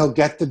 And he'll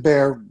get the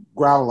bear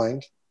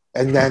growling,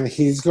 and then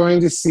he's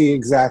going to see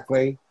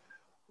exactly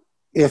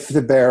if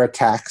the bear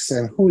attacks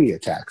and who he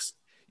attacks.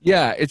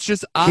 Yeah, it's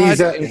just odd.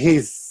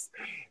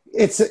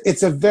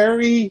 It's a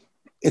very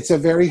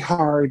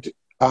hard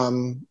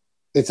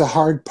it's a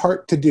hard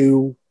part to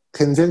do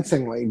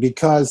convincingly,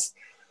 because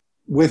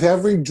with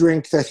every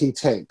drink that he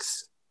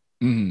takes,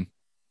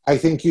 I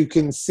think you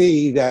can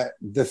see that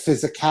the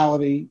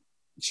physicality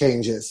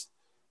changes,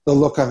 the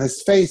look on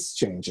his face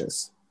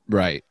changes.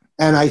 Right.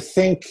 And I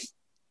think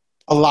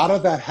a lot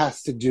of that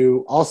has to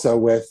do also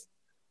with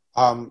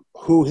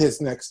who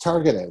his next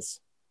target is.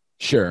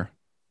 Sure.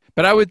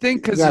 But I would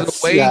think because of the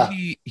That's- way yeah.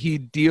 he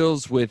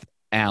deals with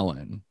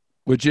Alan,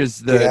 which is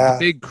the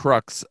big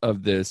crux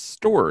of this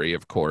story,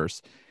 of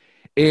course,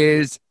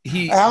 is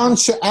he Alan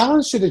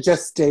should have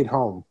just stayed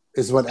home,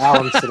 is what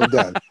Alan should have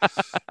done.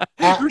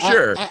 for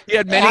sure. He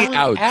had many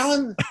outs.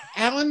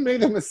 Alan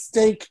made a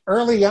mistake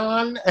early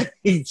on, and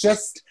he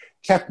just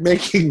kept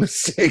making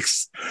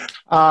mistakes.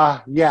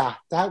 That's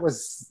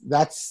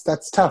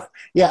tough.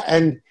 Yeah,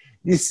 and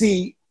you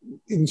see,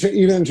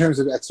 even in terms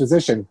of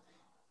exposition,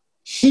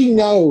 he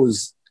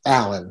knows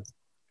Alan,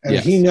 and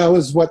Yes. he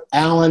knows what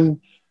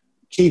Alan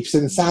keeps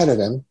inside of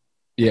him.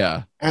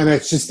 Yeah. And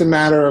it's just a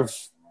matter of,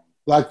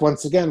 like,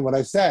 once again, what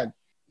I said,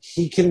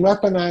 he can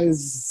weaponize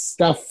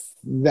stuff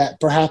that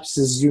perhaps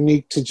is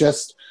unique to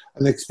just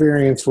an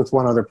experience with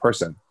one other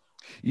person.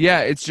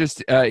 Yeah, it's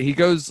just he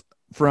goes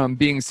from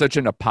being such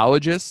an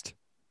apologist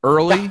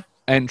early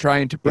and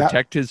trying to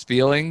protect his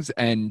feelings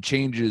and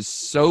changes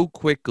so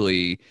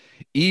quickly,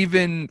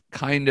 even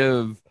kind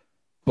of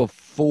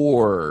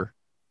before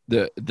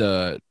the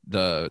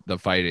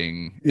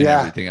fighting and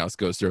everything else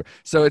goes through.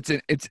 So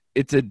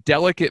it's a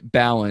delicate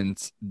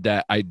balance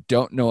that I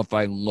don't know if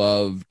I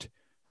loved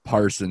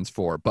Parsons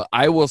for, but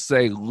I will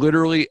say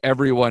literally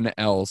everyone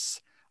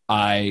else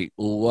I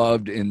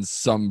loved in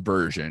some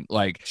version,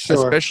 like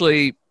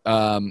especially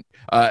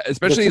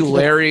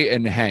Larry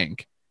and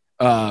Hank.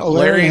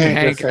 Larry and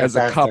Hank as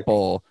a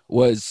couple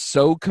was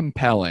so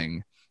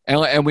compelling,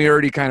 and we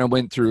already kind of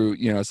went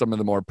through some of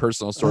the more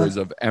personal stories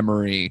of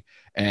Emery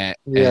and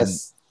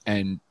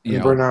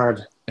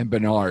Bernard.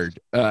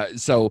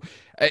 So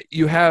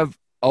you have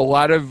a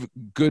lot of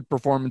good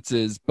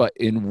performances, but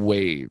in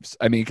waves.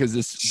 I mean, because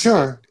this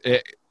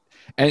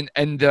and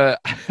the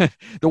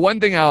one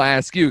thing I'll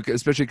ask you,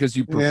 especially because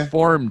you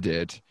performed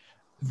it,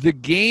 the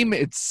game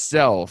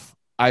itself,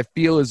 I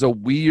feel, is a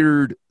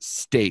weird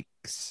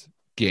stakes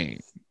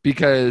game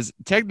because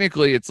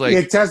technically it's like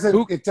it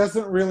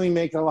doesn't really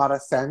make a lot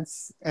of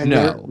sense, and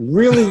No. there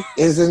really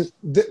isn't.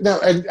 No,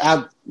 and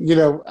I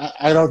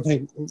don't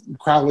think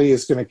Crowley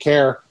is going to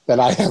care that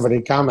I have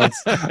any comments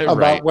about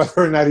Right.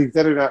 whether or not he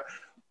did it or not.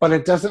 But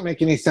it doesn't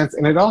make any sense,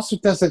 and it also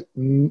doesn't.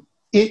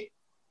 It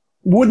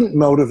wouldn't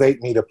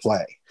motivate me to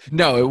play.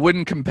 No, it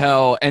wouldn't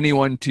compel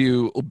anyone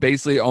to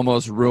basically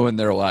almost ruin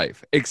their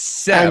life,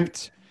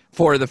 except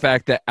for the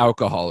fact that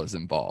alcohol is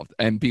involved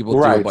and people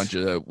do a bunch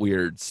of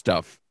weird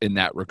stuff in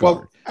that regard.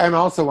 Well, and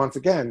also, once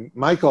again,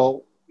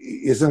 Michael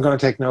isn't going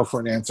to take no for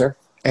an answer.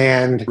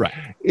 And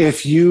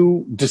if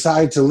you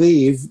decide to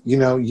leave,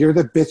 you're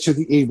the bitch of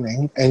the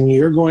evening, and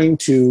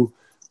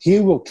he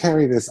will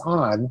carry this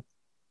on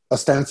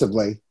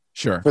ostensibly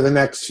for the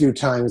next few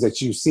times that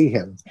you see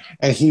him,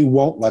 and he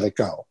won't let it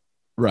go.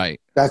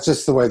 Right. That's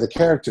just the way the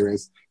character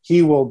is.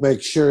 He will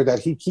make sure that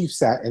he keeps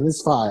that in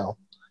his file,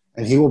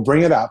 and he will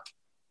bring it up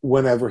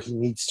whenever he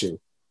needs to.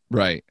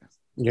 Right.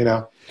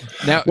 Now,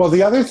 well,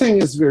 the other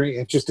thing is very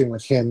interesting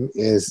with him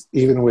is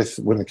even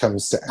when it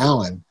comes to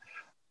Alan,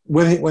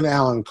 when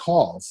Alan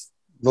calls,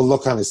 the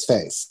look on his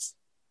face,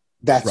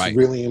 that's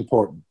really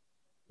important.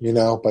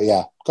 But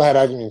yeah, go ahead.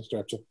 I didn't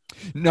interrupt you.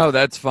 No,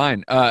 that's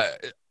fine.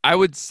 I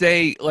would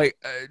say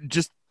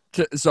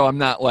so I'm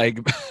not like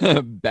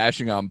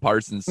bashing on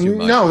Parsons too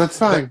much. No, that's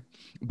fine.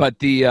 But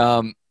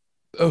the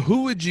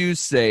who would you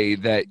say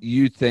that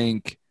you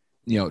think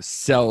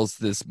sells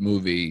this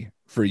movie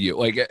for you?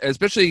 Like,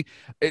 especially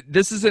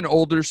this is an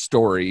older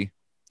story.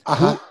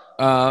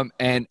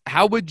 And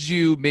how would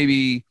you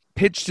maybe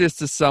pitch this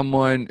to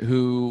someone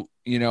who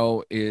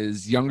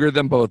is younger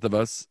than both of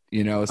us,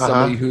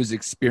 somebody who's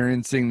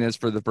experiencing this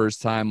for the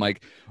first time?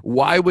 Like,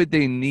 why would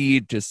they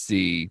need to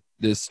see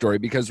this story?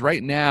 Because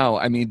right now,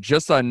 I mean,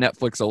 just on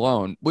Netflix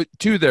alone,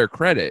 to their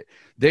credit,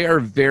 they are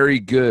very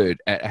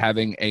good at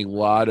having a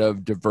lot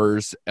of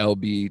diverse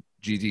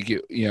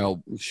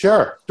LGBTQ,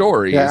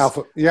 stories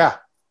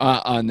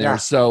on there.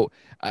 So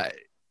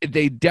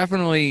they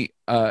definitely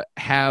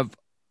have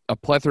a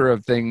plethora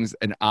of things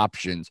and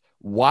options.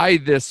 Why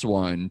this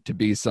one to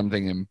be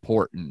something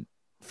important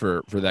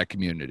for that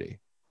community?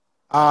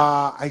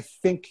 I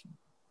think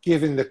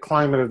given the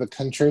climate of the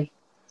country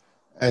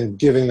and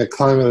given the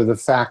climate of the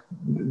fact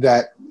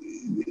that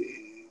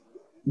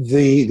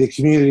the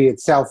community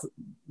itself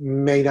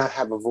may not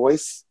have a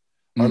voice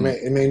or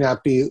it may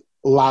not be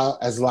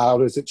as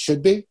loud as it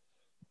should be.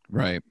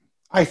 Right.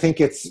 I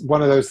think it's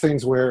one of those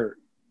things where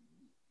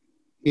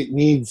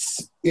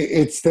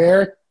it's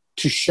there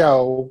to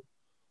show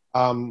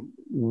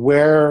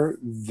where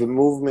the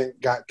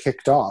movement got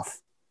kicked off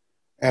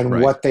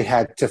and what they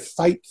had to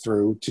fight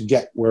through to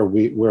get where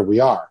we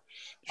are.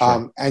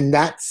 Sure. And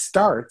that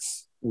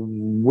starts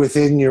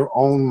within your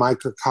own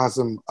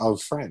microcosm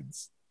of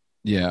friends.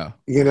 Yeah.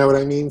 You know what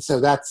I mean?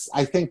 So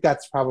I think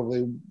that's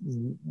probably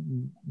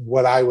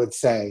what I would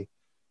say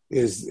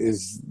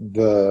is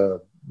the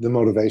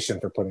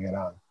motivation for putting it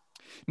on.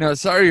 Now,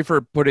 sorry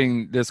for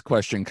putting this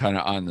question kind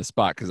of on the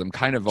spot because I'm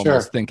kind of Sure.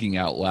 almost thinking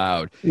out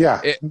loud.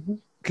 Yeah.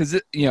 Because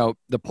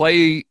the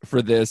play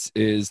for this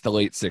is the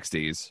late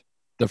 60s.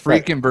 The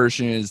Right. Friedkin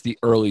version is the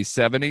early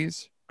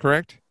 70s,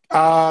 correct?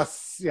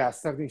 Yeah,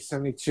 70,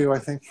 72, I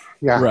think.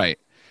 Yeah. Right.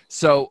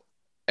 So,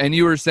 and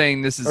you were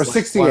saying this is Or like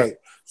 68.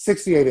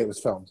 68 it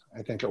was filmed.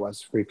 I think it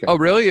was Freakin'. Oh,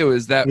 really? It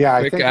was that Yeah, I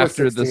quick think it was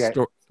after the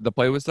 68. the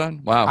play was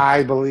done? Wow.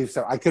 I believe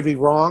so. I could be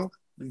wrong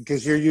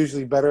because you're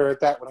usually better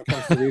at that when it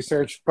comes to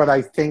research, but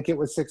I think it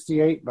was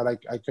 68, but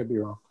I could be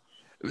wrong.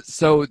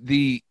 So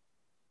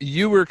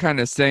you were kind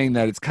of saying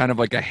that it's kind of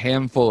like a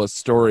handful of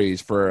stories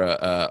for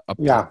a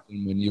Yeah.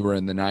 person when you were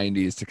in the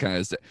 90s to kind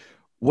of say,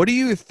 what do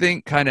you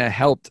think kind of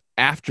helped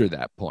after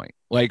that point?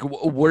 Like,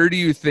 where do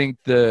you think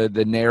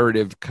the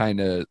narrative kind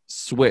of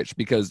switched?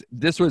 Because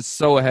this was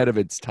so ahead of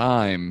its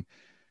time.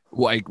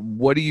 Like,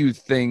 what do you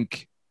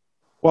think?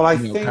 Well, I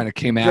think kind of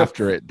came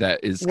after it.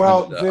 That is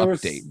well, kind of the there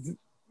update. was.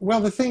 Well,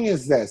 the thing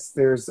is this: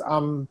 there's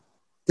a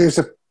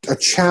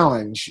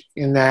challenge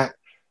in that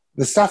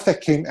the stuff that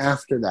came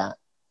after that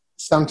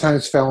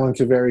sometimes fell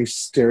into very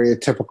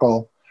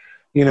stereotypical.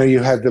 You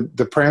had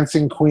the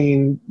prancing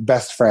queen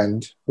best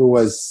friend who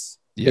was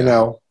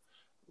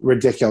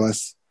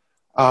ridiculous.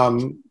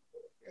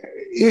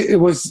 It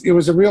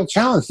was a real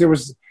challenge.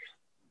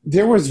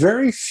 There was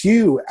very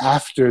few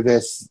after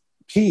this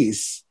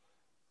piece.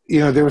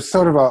 There was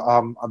sort of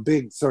a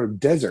big sort of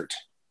desert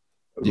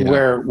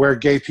where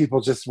gay people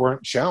just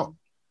weren't shown.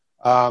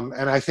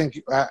 And I think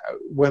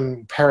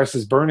when Paris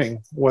is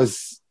Burning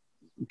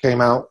came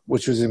out,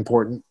 which was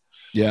important.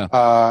 Yeah.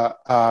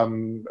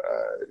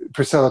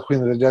 Priscilla,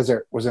 Queen of the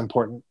Desert was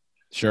important.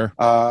 Sure.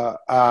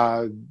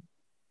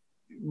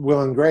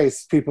 Will and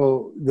Grace,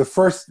 the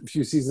first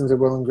few seasons of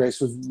Will and Grace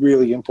was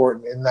really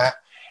important in that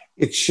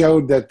it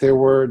showed that there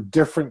were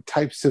different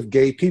types of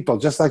gay people,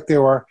 just like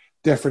there were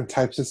different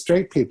types of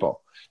straight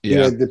people. Yeah.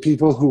 You had the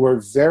people who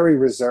were very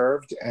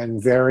reserved and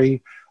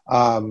very,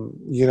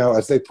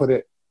 as they put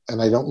it,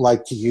 and I don't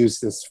like to use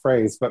this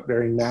phrase, but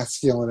very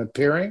masculine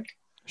appearing.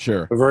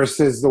 Sure.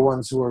 Versus the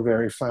ones who were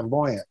very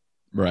flamboyant.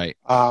 Right.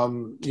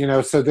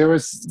 So there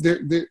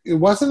it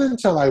wasn't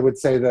until I would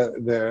say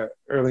the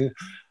early.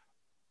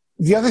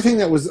 The other thing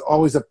that was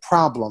always a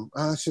problem,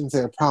 I shouldn't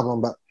say a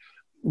problem, but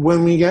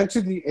when we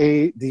entered the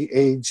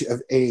age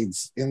of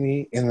AIDS in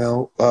the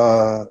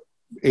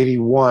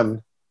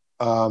 81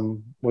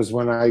 was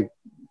when I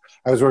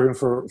was working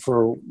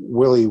for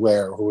Willie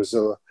Ware,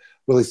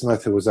 Willie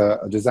Smith, who was a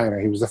designer.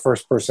 He was the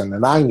first person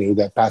that I knew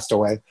that passed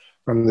away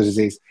from the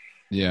disease.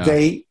 Yeah.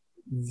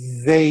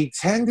 They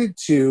tended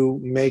to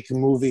make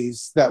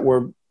movies that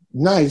were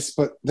nice,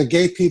 but the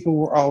gay people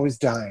were always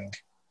dying.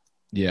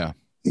 Yeah.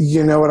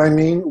 You know what I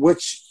mean?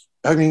 Which,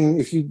 I mean,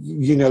 if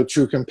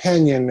True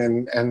Companion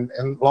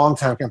and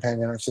Long-Time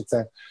Companion, I should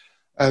say,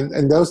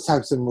 and those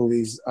types of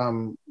movies,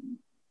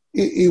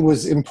 it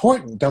was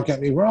important, don't get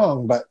me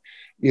wrong, but,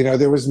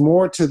 there was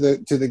more to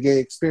the gay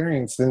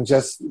experience than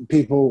just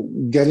people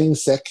getting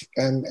sick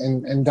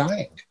and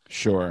dying.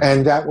 Sure.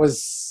 And that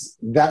was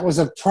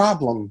a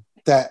problem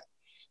that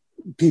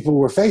people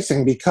were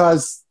facing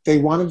because they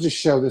wanted to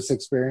show this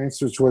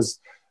experience, which was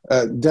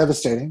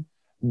devastating,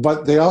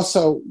 but they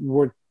also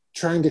were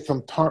trying to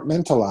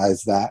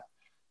compartmentalize that,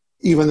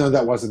 even though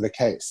that wasn't the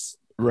case.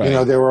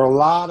 Right. There were a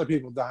lot of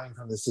people dying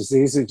from this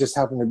disease. It just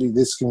happened to be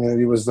this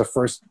community was the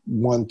first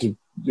one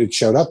it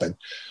showed up in.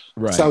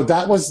 Right. So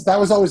that was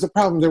always the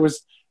problem.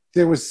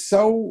 There was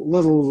so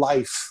little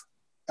life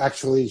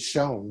actually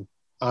shown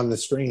on the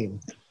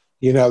screen,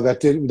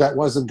 that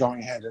wasn't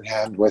going hand in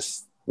hand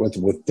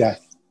with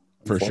death.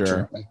 For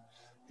sure.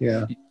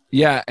 Yeah.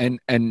 Yeah.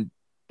 And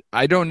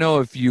I don't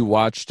know if you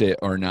watched it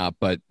or not,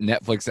 but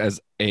Netflix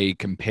has a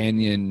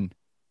companion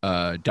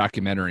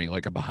documentary,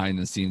 like a behind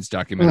the scenes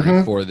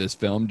documentary for this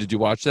film. Did you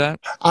watch that?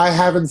 I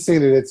haven't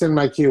seen it. It's in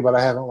my queue, but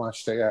I haven't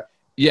watched it yet.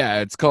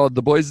 Yeah, it's called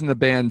The Boys in the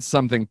Band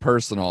Something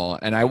Personal.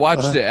 And I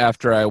watched it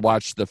after I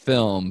watched the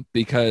film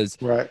because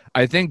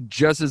I think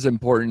just as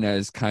important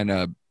as kind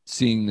of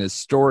seeing this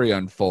story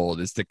unfold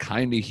is to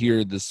kind of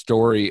hear the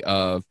story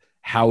of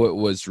how it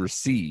was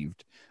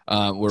received,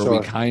 where we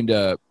kind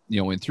of,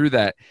 went through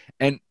that.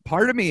 And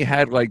part of me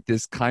had like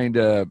this kind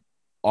of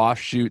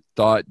offshoot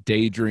thought,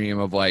 daydream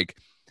of like,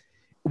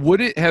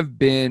 would it have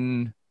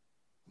been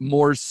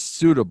more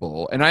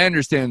suitable? And I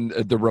understand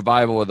the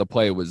revival of the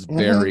play was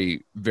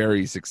very,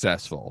 very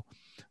successful.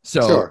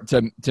 So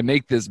to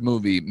make this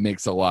movie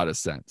makes a lot of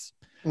sense.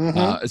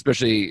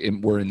 Especially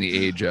we're in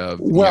the age of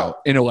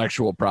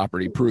intellectual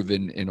property,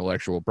 proven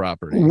intellectual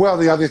property. Well,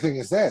 the other thing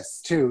is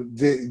this too: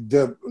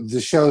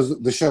 the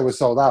show was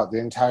sold out. The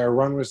entire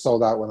run was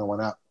sold out when it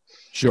went up.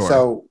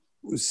 Sure.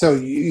 So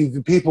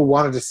people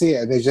wanted to see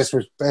it, and they just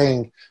were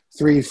paying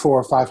 $300,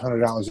 $400,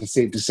 $500 a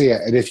seat to see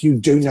it. And if you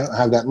do not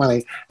have that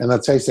money, and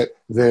let's face it,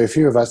 very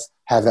few of us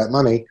have that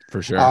money.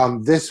 For sure.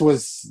 This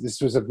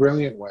was a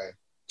brilliant way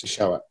to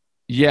show it.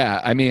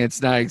 Yeah, I mean,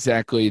 it's not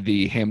exactly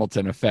the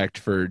Hamilton effect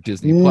for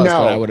Disney Plus,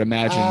 but I No, would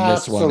imagine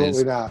this one is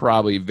absolutely not.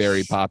 probably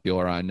very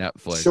popular on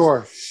Netflix.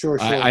 Sure.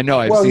 I know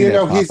I've Well, seen it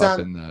pop he's up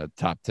on. in the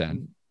top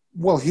 10.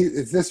 Well,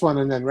 it's this one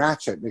and then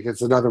Ratchet because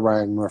it's another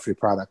Ryan Murphy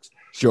product.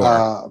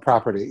 Sure.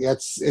 Property.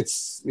 It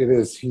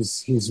is.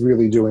 He's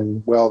really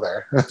doing well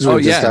there. As Oh,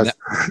 we yeah. discussed.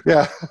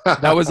 Yeah.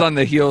 That was on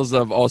the heels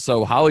of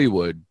also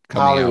Hollywood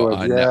coming out Hollywood,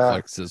 on yeah.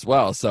 Netflix as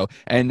well. So,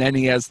 and then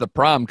he has The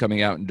Prom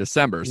coming out in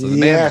December. So the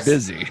man's Yes.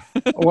 busy.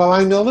 Well,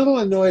 I'm a little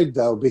annoyed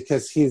though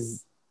because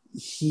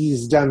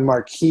he's done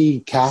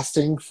marquee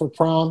casting for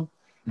Prom,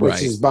 which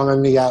Right. is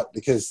bumming me out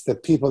because the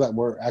people that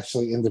were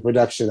actually in the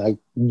production, I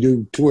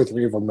knew 2 or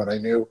 3 of them that I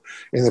knew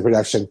in the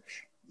production,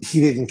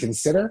 he didn't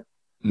consider,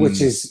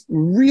 which is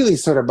really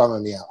sort of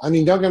bumming me out. I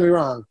mean, don't get me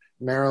wrong,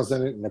 Meryl's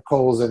in it and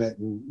Nicole's in it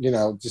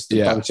and, just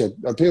a bunch of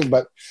people,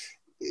 but,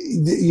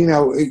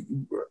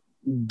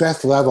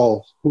 Beth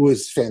Level, who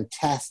is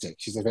fantastic.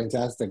 She's a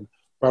fantastic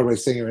Broadway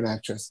singer and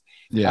actress.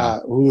 Yeah.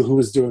 Who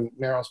was doing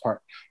Meryl's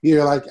part.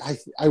 You're like,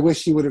 I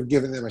wish he would have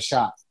given them a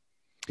shot,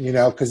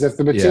 because if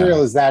the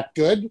material is that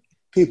good,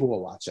 people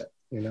will watch it,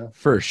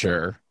 For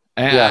sure.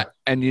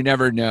 And you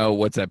never know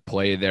what's at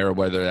play there,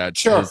 whether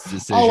that's his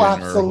decision or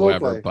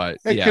whoever. But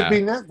it could be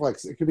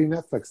Netflix. It could be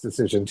Netflix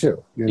decision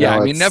too.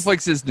 I mean,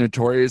 Netflix is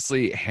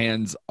notoriously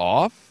hands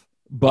off,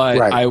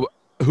 but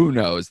who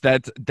knows?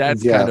 That's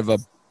kind of a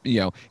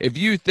if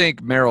you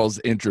think Meryl's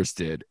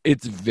interested,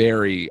 it's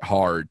very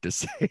hard to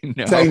say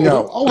no. Say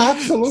no. Oh,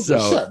 absolutely.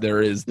 So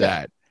there is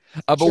that.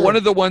 But one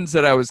of the ones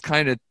that I was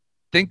kind of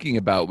thinking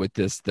about with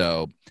this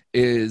though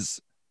is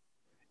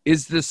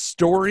the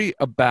story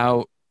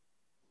about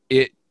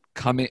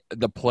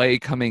the play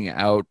coming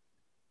out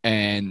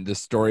and the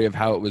story of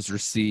how it was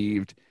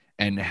received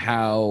and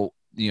how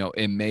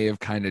it may have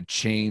kind of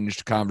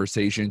changed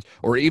conversations,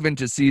 or even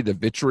to see the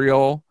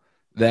vitriol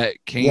that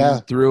came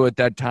through at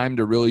that time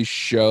to really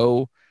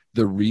show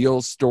the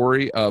real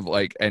story of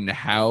and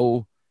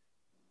how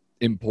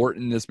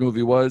important this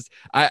movie was.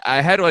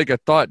 I had a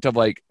thought of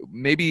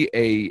maybe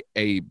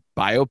a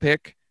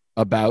biopic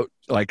about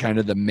kind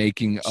of the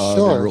making of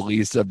and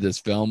release of this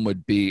film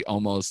would be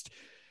almost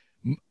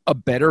a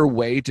better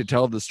way to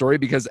tell the story,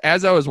 because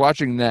as I was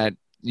watching that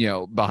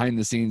behind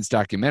the scenes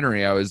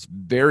documentary, I was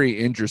very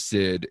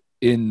interested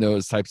in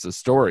those types of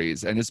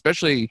stories, and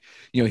especially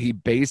he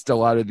based a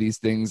lot of these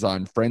things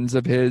on friends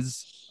of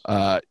his.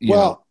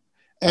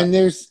 And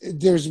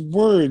there's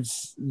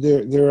words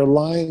there are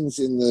lines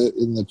in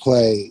the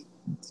play,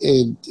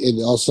 and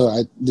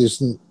also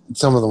there's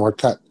some of them were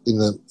cut in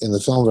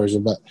the film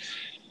version, but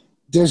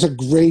there's a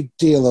great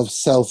deal of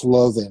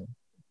self-loathing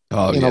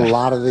in a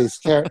lot of these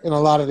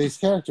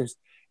characters,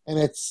 and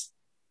it's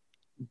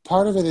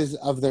part of it is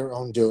of their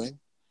own doing,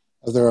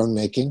 of their own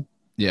making.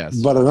 Yes.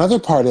 But another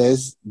part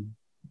is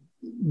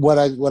what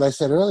I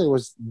said earlier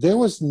was there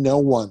was no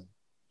one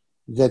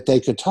that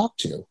they could talk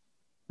to,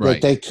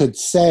 that they could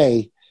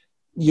say,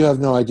 you have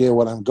no idea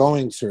what I'm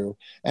going through.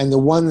 And the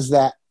ones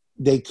that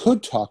they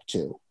could talk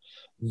to,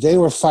 they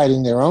were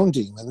fighting their own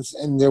demons.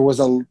 And there was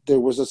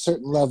a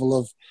certain level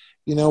of,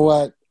 you know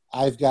what,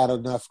 I've got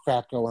enough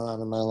crap going on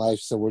in my life,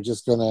 so we're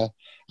just going to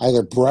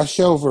either brush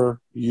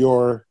over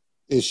your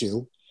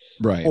issue,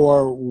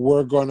 or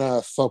we're going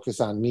to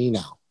focus on me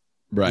now.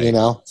 Right.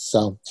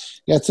 So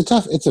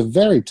it's a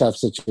very tough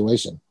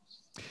situation.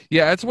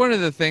 Yeah, it's one of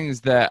the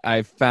things that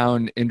I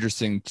found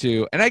interesting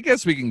too. And I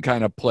guess we can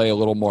kind of play a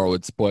little more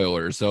with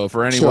spoilers. So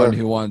for anyone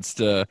who wants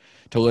to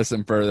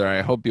listen further,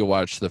 I hope you'll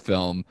watch the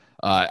film.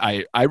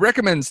 I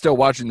recommend still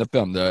watching the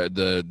film.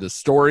 The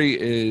story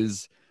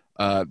is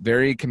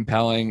very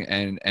compelling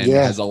and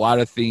has a lot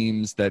of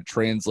themes that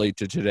translate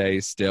to today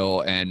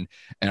still, and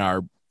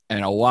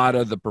a lot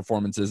of the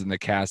performances in the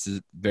cast is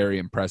very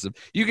impressive.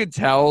 You could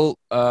tell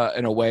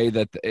in a way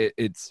that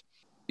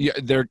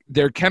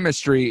their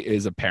chemistry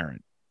is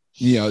apparent.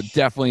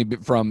 Definitely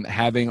from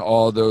having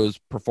all those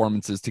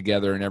performances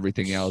together and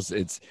everything else,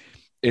 it's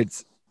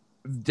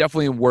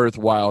definitely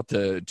worthwhile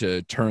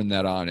to turn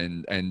that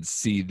on and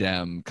see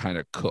them kind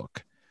of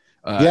cook.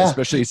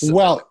 Especially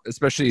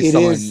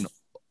someone.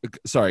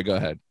 Sorry, go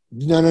ahead.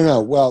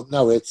 No. Well,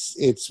 no,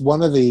 it's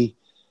one of the,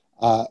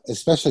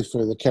 especially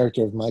for the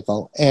character of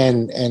Michael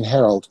and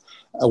Harold,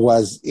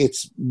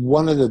 it's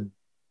one of the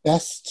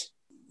best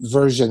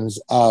versions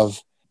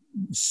of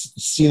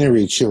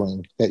scenery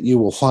chewing that you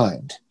will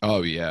find.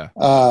 Oh yeah.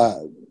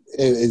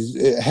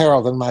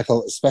 Harold and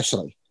Michael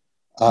especially.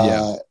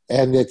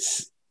 And it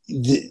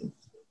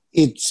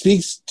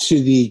speaks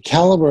to the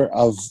caliber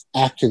of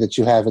actor that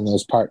you have in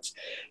those parts,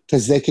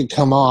 because they could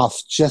come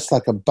off just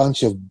like a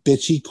bunch of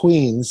bitchy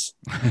queens.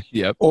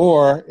 Yep.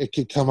 Or it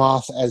could come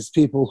off as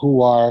people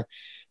who are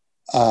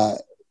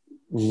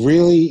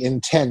really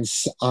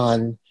intense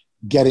on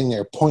getting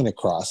their point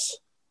across.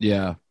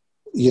 Yeah.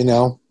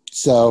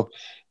 So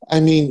I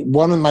mean,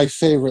 one of my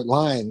favorite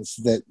lines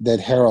that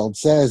Harold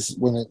says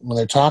when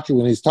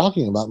he's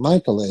talking about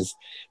Michael is,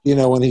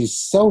 when he's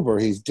sober,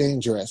 he's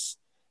dangerous,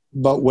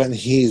 but when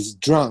he's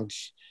drunk,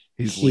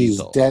 he's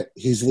lethal.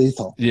 He's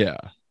lethal. Yeah.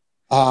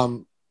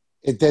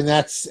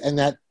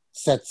 that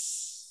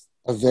sets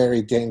a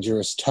very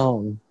dangerous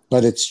tone,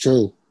 but it's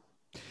true.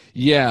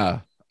 Yeah.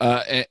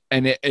 And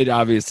it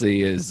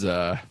obviously is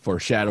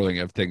foreshadowing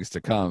of things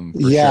to come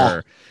for Yeah.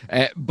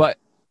 sure. But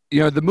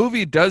the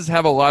movie does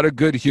have a lot of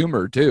good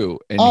humor too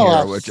in Oh,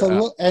 here, which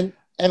absolutely.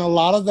 And a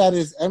lot of that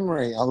is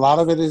Emery. A lot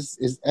of it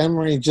is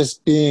Emery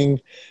just being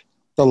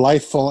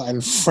delightful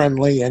and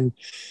friendly. And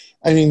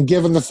I mean,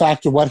 given the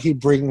fact of what he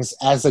brings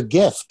as a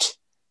gift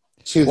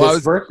to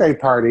this birthday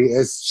party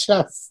is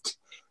just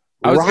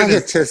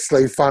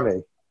riotously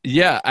funny.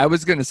 Yeah, I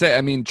was going to say,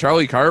 I mean,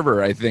 Charlie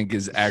Carver, I think,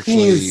 is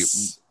actually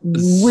He's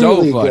so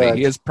really funny. good.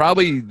 He is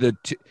probably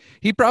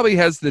he probably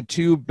has the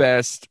two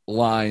best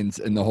lines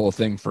in the whole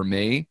thing for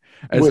me,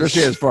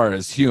 especially as far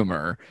as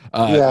humor.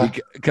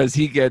 Because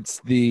he gets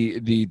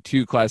the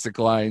two classic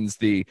lines,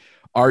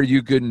 "Are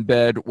you good in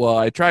bed? Well,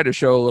 I try to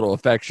show a little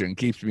affection,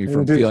 keeps me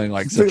from feeling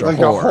like such a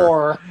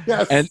whore."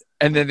 Yes.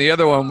 And then the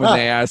other one, when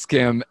they ask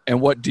him,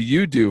 "And what do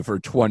you do for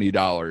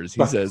 $20?"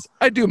 He says,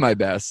 "I do my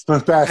best." My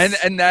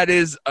best. And that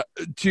is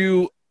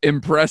two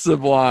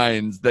impressive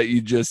lines that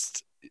you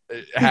just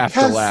have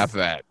to laugh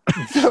at.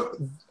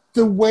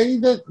 The way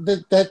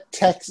that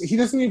Tex, he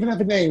doesn't even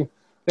have a name.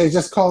 They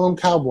just call him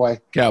Cowboy.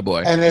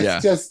 Cowboy. And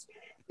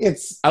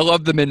it's I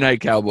love the Midnight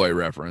Cowboy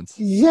reference.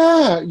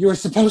 Yeah, you're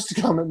supposed to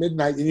come at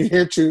midnight and you're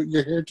here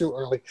too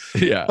early.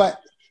 Yeah.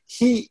 But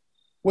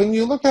when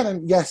you look at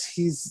him, yes,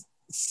 he's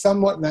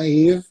somewhat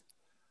naive,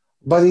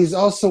 but he's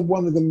also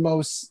one of the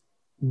most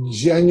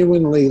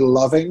genuinely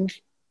loving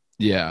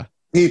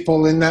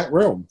people in that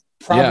room.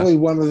 Probably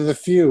one of the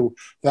few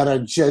that are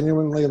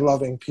genuinely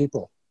loving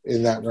people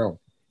in that room.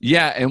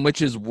 Yeah, and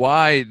which is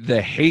why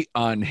the hate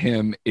on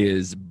him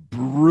is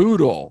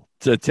brutal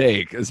to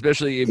take,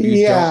 especially if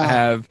you don't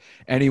have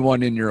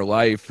anyone in your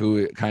life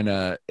who kind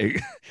of,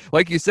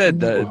 like you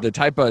said, the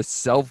type of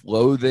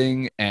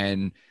self-loathing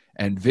and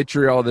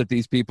vitriol that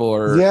these people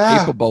are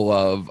capable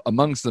of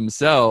amongst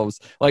themselves.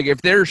 Like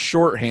if their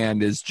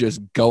shorthand is just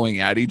going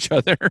at each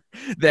other,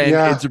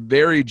 then it's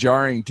very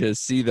jarring to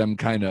see them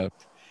kind of,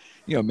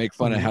 make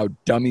fun of how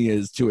dumb he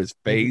is to his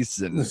face.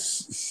 And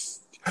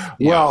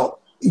well,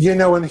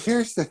 and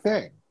here's the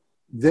thing.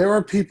 There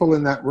are people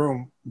in that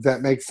room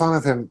that make fun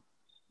of him,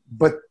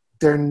 but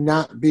they're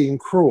not being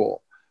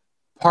cruel.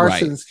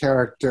 Parsons'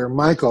 character,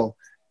 Michael,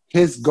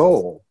 his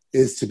goal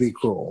is to be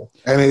cruel.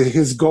 And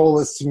his goal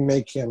is to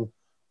make him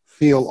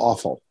feel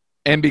awful.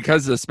 And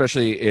because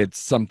especially it's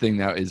something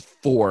that is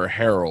for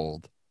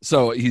Harold,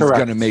 so he's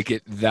going to make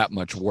it that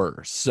much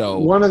worse. So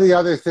one of the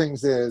other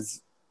things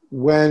is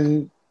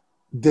when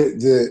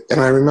and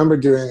I remember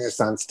doing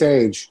this on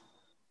stage,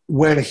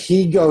 when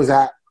he goes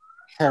at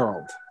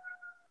Harold,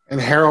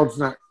 and Harold's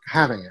not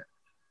having it,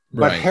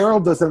 but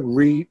Harold doesn't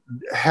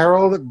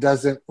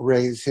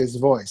raise his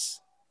voice,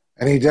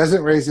 and he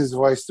doesn't raise his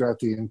voice throughout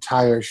the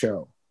entire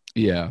show.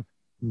 Yeah,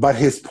 but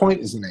his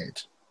point is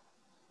made,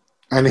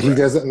 and he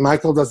doesn't.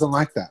 Michael doesn't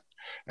like that,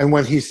 and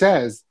when he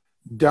says,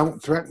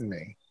 "Don't threaten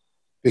me,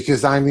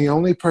 because I'm the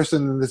only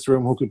person in this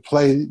room who could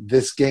play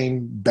this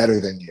game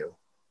better than you."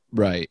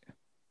 Right.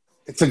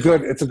 It's a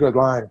good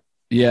line.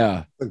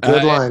 Yeah. A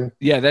good line.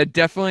 Yeah, that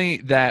definitely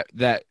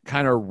that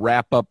kind of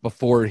wrap up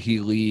before he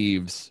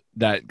leaves,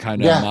 that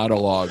kind of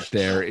monologue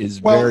there is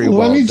very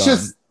well let me done.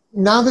 Just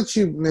now that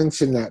you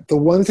mentioned that, the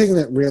one thing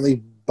that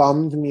really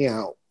bummed me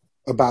out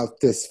about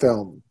this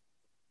film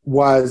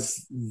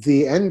was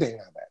the ending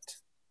of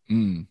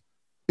it.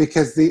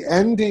 Because the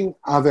ending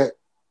of it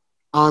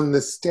on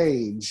the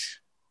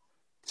stage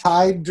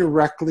tied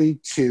directly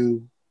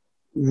to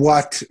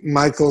what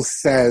Michael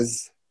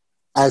says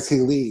as he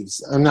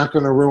leaves. I'm not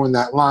going to ruin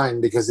that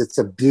line because it's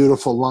a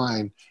beautiful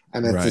line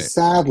and it's a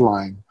sad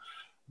line.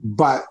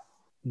 But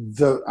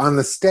on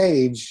the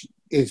stage,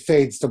 it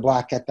fades to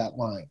black at that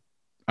line.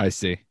 I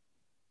see.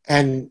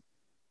 And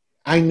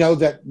I know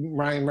that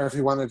Ryan Murphy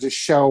wanted to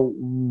show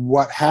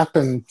what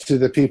happened to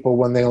the people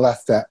when they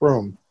left that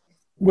room,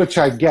 which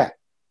I get.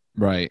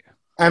 Right.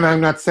 And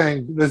I'm not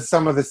saying that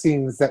some of the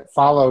scenes that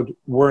followed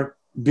weren't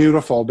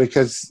beautiful,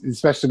 because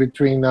especially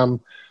between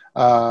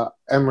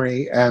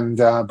Emery and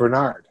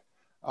Bernard.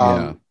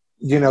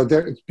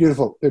 It's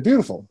beautiful. They're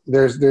beautiful.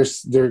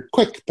 They're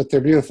quick, but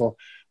they're beautiful.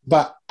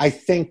 But I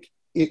think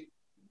it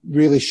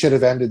really should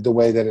have ended the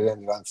way that it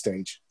ended on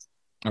stage.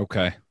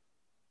 Okay.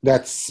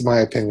 That's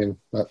my opinion.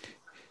 But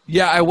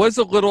yeah, I was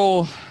a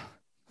little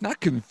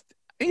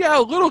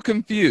a little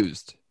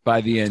confused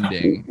by the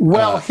ending.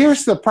 Well,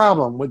 here's the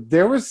problem.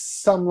 There was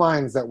some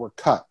lines that were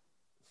cut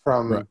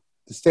from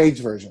the stage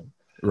version.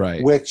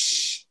 Right.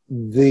 Which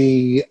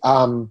the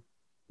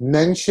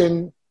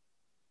mention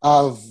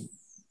of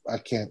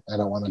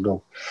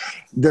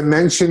the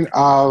mention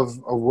of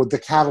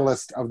the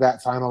catalyst of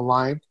that final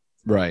line.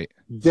 Right.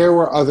 There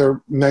were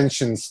other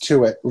mentions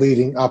to it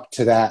leading up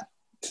to that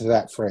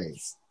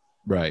phrase.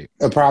 Right.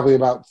 Probably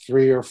about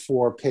 3 or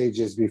 4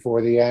 pages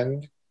before the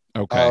end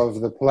of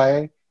the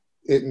play,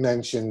 it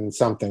mentioned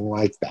something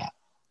like that.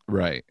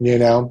 Right.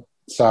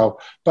 So,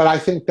 but I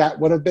think that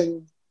would have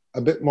been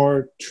a bit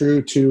more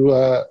true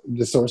to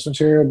the source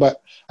material,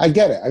 but I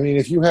get it. I mean,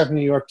 if you have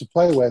New York to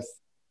play with,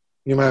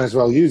 you might as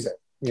well use it,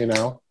 you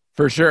know?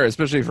 For sure,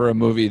 especially for a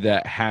movie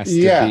that has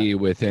to be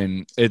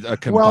within a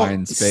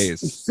confined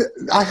space.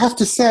 I have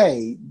to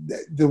say,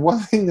 the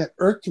one thing that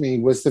irked me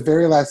was the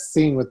very last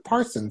scene with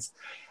Parsons.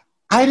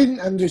 I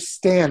didn't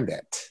understand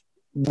it,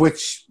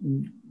 which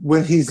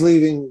when he's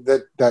leaving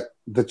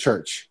the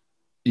church.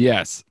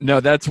 Yes. No,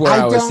 that's where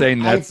I was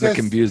saying that's the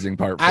confusing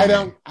part for me.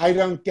 I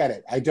don't get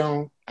it. I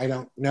don't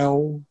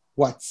know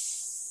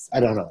I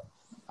don't know.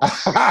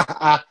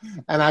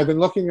 And I've been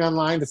looking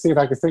online to see if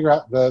I could figure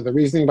out the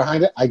reasoning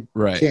behind it. I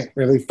can't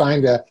really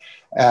find a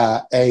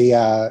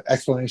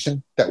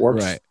explanation that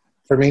works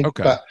for me.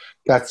 Okay. But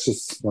that's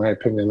just my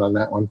opinion on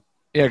that one.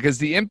 Yeah, because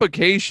the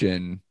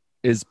implication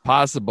is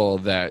possible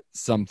that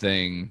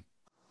something.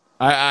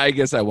 I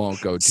guess I won't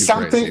go too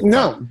crazy.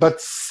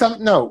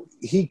 No,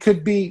 he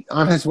could be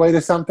on his way to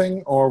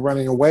something or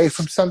running away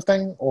from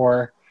something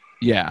or.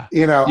 Yeah.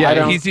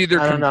 He's either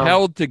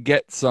compelled to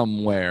get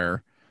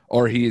somewhere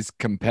or he's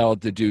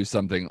compelled to do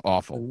something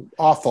awful.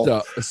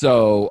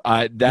 So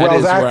that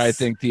is where I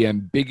think the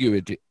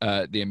ambiguity,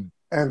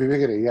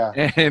 ambiguity,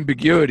 yeah.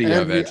 Ambiguity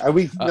of it.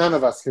 None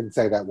of us can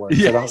say that word,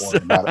 so don't worry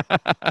about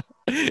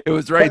it. It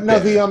was right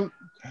but there.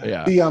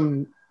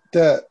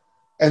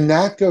 And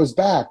that goes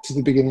back to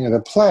the beginning of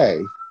the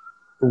play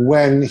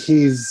when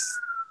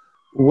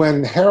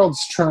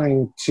Harold's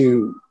trying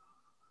to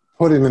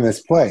put him in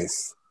this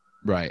place.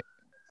 Right.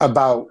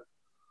 About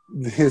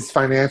his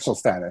financial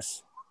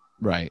status.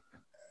 Right.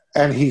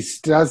 And he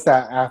does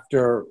that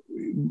after,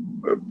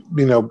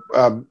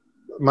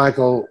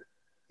 Michael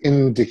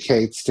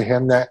indicates to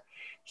him that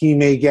he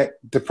may get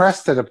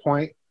depressed at a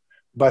point,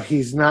 but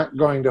he's not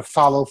going to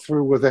follow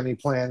through with any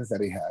plans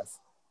that he has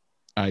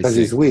because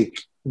he's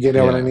weak. You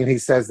know what I mean? He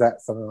says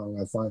that something along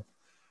that line.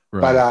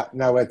 Right. But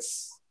no,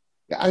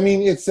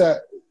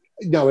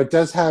 it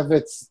does have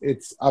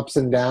its ups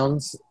and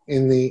downs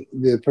in the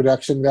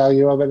production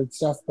value of it and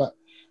stuff. But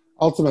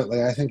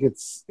ultimately, I think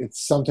it's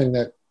something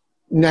that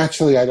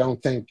naturally I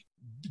don't think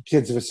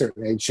kids of a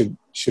certain age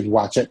should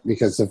watch it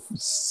because of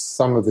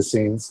some of the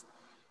scenes.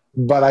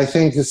 But I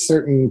think a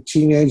certain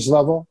teenage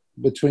level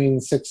between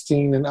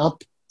 16 and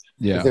up,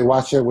 if they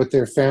watch it with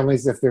their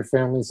families, if their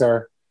families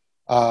are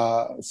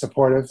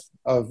supportive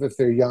of if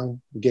they're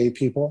young gay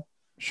people,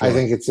 sure. I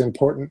think it's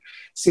important.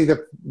 See,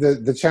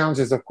 the challenge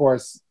is, of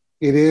course,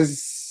 it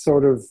is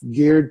sort of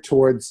geared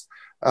towards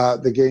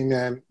the gay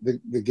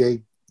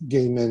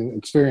men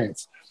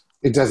experience.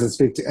 It doesn't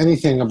speak to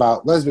anything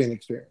about lesbian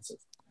experiences.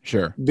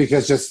 Sure.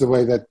 Because just the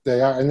way that they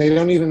are. And they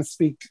don't even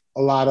speak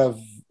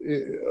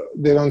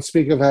they don't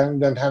speak of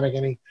them having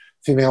any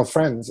female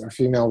friends or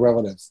female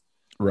relatives.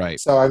 Right.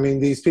 So, I mean,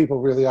 these people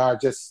really are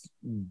just,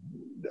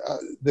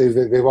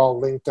 they've all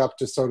linked up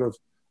to sort of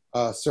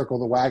circle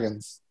the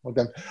wagons with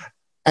them.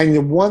 And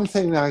the one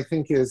thing that I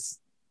think is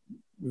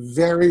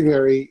very,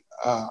 very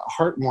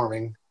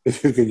heartwarming,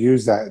 if you could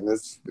use that in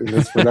this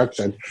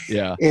production,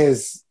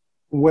 is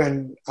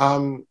when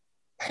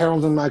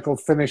Harold and Michael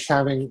finish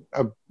having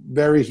a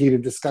very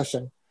heated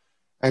discussion,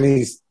 and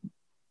he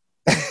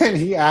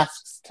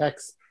asks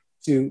Tex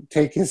to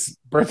take his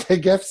birthday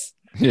gifts,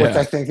 which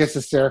I think is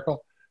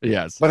hysterical.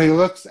 Yes. But he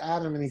looks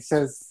at him and he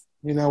says,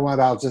 "You know what?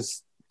 I'll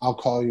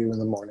call you in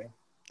the morning."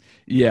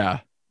 Yeah,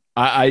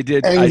 I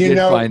did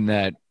find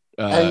that,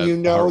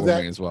 and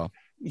heartwarming as well.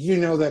 You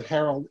know that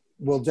Harold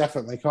will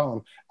definitely call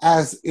him,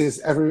 as is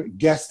every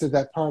guest at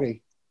that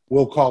party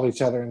will call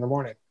each other in the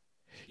morning.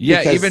 Yeah,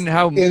 because even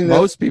how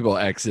most people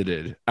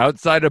exited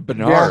outside of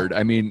Bernard.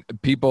 I mean,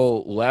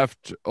 people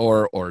left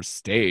or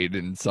stayed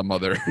in some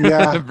other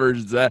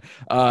versions of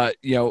that,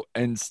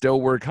 and still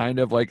were kind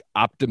of like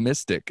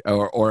optimistic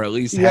or at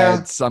least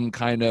had some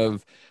kind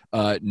of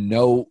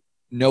no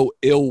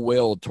ill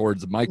will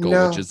towards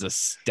Michael, which is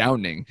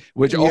astounding,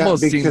 which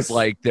almost seems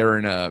like they're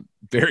in a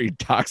very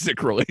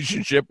toxic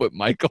relationship with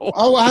Michael.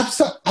 Oh,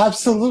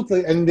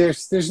 absolutely. And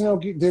there's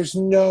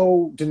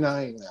no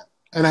denying that.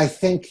 And I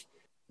think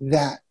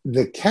that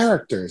the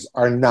characters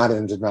are not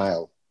in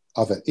denial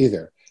of it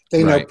either.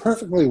 They know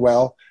perfectly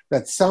well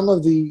that some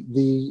of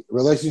the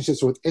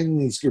relationships within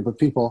these group of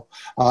people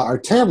are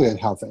terribly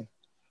unhealthy,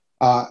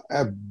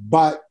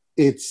 but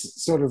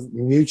it's sort of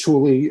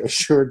mutually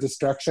assured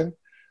destruction.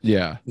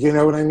 Yeah. You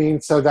know what I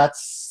mean? So that's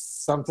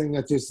something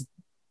that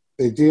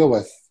they deal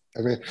with.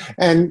 I mean,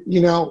 and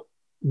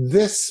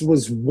this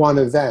was one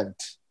event,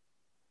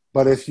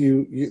 but if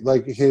you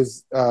like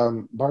his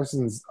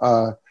Barson's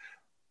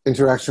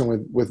interaction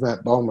with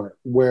Matt Bomer,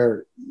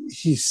 where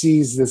he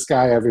sees this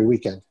guy every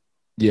weekend.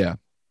 Yeah.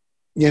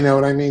 You know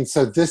what I mean?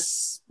 So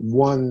this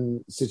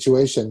one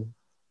situation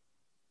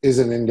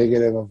isn't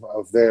indicative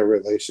of their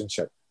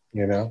relationship,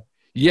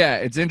 Yeah,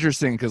 it's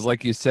interesting because,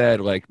 like you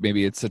said, like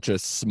maybe it's such a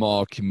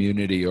small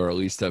community, or at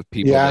least of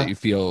people that you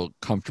feel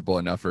comfortable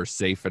enough or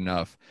safe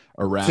enough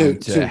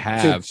around to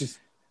have.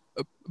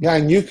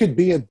 And you could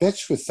be a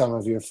bitch with some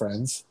of your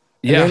friends.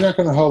 And they're not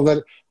going to hold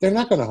it. They're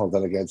not going to hold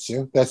it against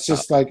you. That's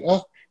just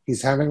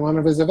he's having one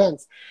of his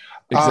events.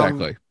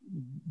 Exactly.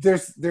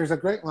 there's a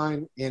great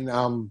line in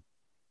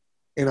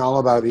All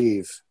About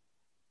Eve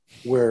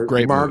where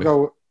Great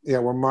movie.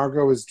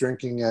 Margot is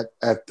drinking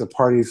at the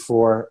party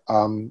for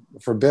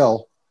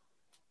Bill,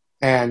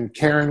 and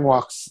Karen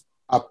walks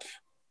up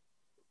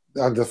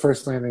on the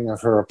first landing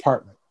of her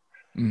apartment,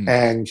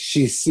 and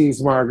she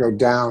sees Margot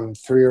down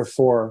 3 or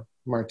 4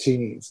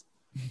 martinis,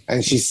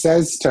 and she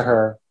says to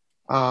her,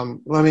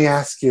 let me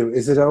ask you,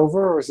 is it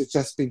over or is it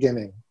just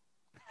beginning?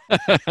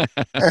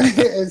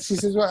 And she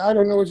says, well, I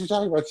don't know what you're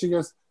talking about. She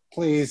goes,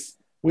 please,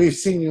 we've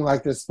seen you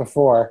like this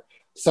before,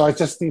 so I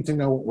just need to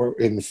know what we're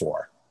in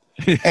for.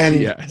 And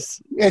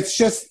yes, it's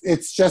just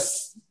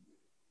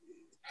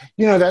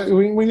that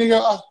when you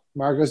go, oh,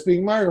 Margot's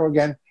being Margot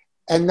again,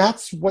 and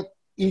that's what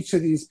each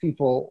of these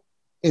people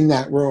in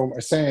that room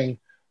are saying.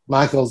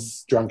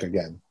 Michael's drunk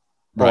again,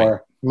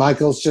 or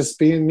Michael's just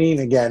being mean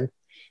again,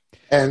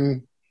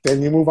 and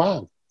then you move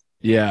on.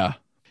 Yeah.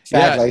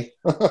 Sadly.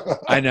 Yeah,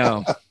 I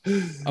know.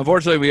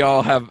 Unfortunately, we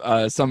all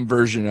have some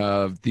version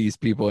of these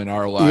people in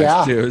our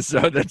lives too. So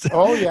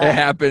it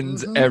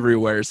happens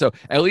everywhere. So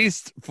at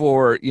least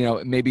for,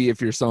 maybe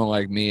if you're someone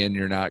like me and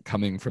you're not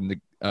coming from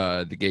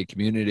the gay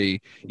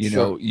community,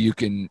 you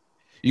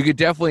could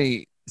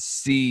definitely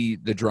see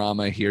the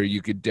drama here.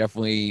 You could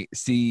definitely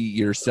see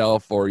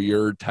yourself or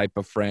your type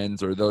of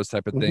friends or those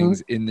type of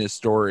things in this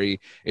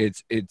story.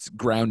 It's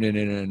grounded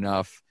in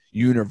enough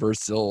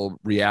universal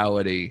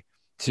reality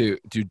to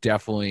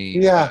definitely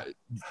gel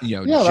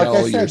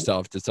like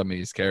yourself to some of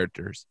these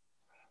characters.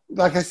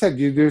 Like I said,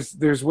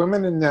 there's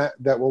women in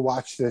that will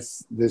watch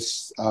this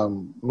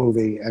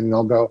movie and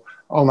they'll go,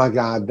 oh my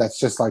God, that's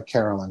just like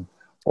Carolyn.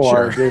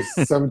 Or there's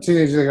some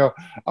teenagers that go,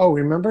 oh,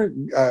 remember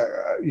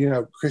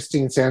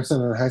Christine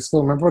Sampson in high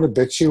school? Remember what a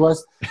bitch she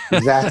was?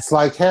 That's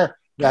like her.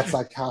 That's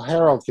like how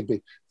Harold could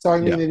be. So I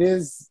mean, it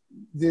is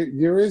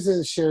there is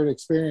a shared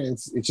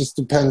experience. It just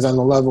depends on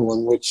the level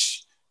in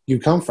which you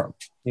come from,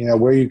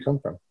 where you come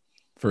from.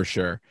 For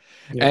sure.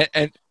 Yeah.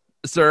 And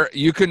sir,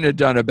 you couldn't have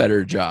done a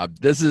better job.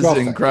 This is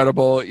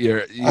incredible.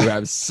 You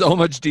have so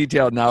much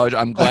detailed knowledge.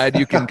 I'm glad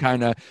you can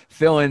kind of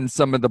fill in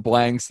some of the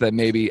blanks that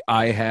maybe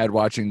I had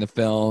watching the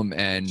film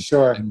and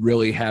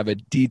really have a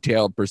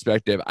detailed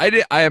perspective.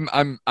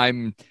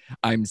 I'm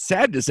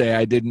sad to say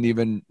I didn't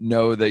even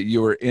know that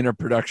you were in a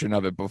production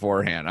of it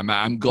beforehand.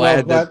 I'm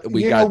glad that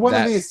we got one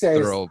that of these days,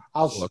 thorough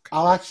look.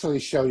 I'll actually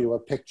show you a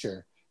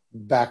picture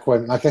back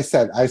when, like I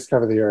said, Ice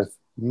Cover the Earth.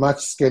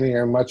 Much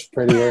skinnier, much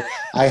prettier.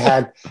 I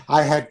had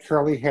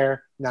curly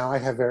hair. Now I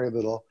have very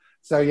little.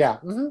 So yeah.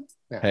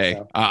 Hey,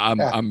 so,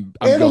 I'm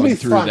going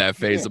through that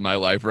phase of my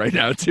life right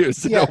now too.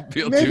 So don't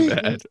feel too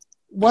bad.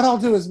 What I'll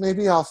do is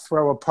maybe I'll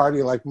throw a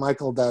party like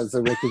Michael does,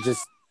 and we could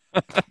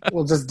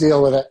we'll just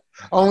deal with it.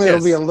 Only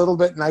it'll be a little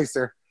bit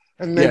nicer,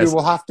 and maybe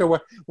we'll have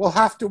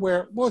to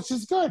wear, which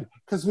is good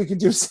because we could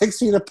do 6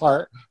 feet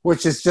apart,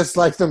 which is just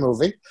like the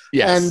movie.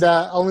 Yes. And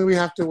only we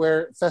have to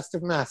wear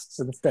festive masks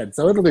instead,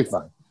 so it'll be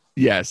fun.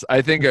 Yes,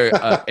 I think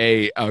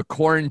a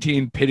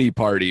quarantine pity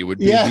party would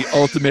be the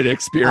ultimate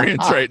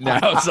experience right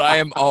now. So I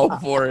am all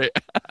for it.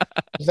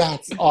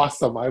 That's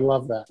awesome. I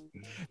love that.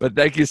 But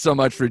thank you so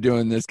much for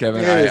doing this,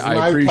 Kevin.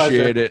 I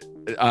appreciate it.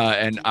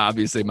 And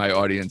obviously my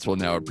audience will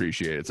now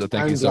appreciate it. So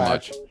thank you so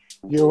much.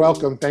 You're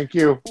welcome. Thank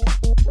you.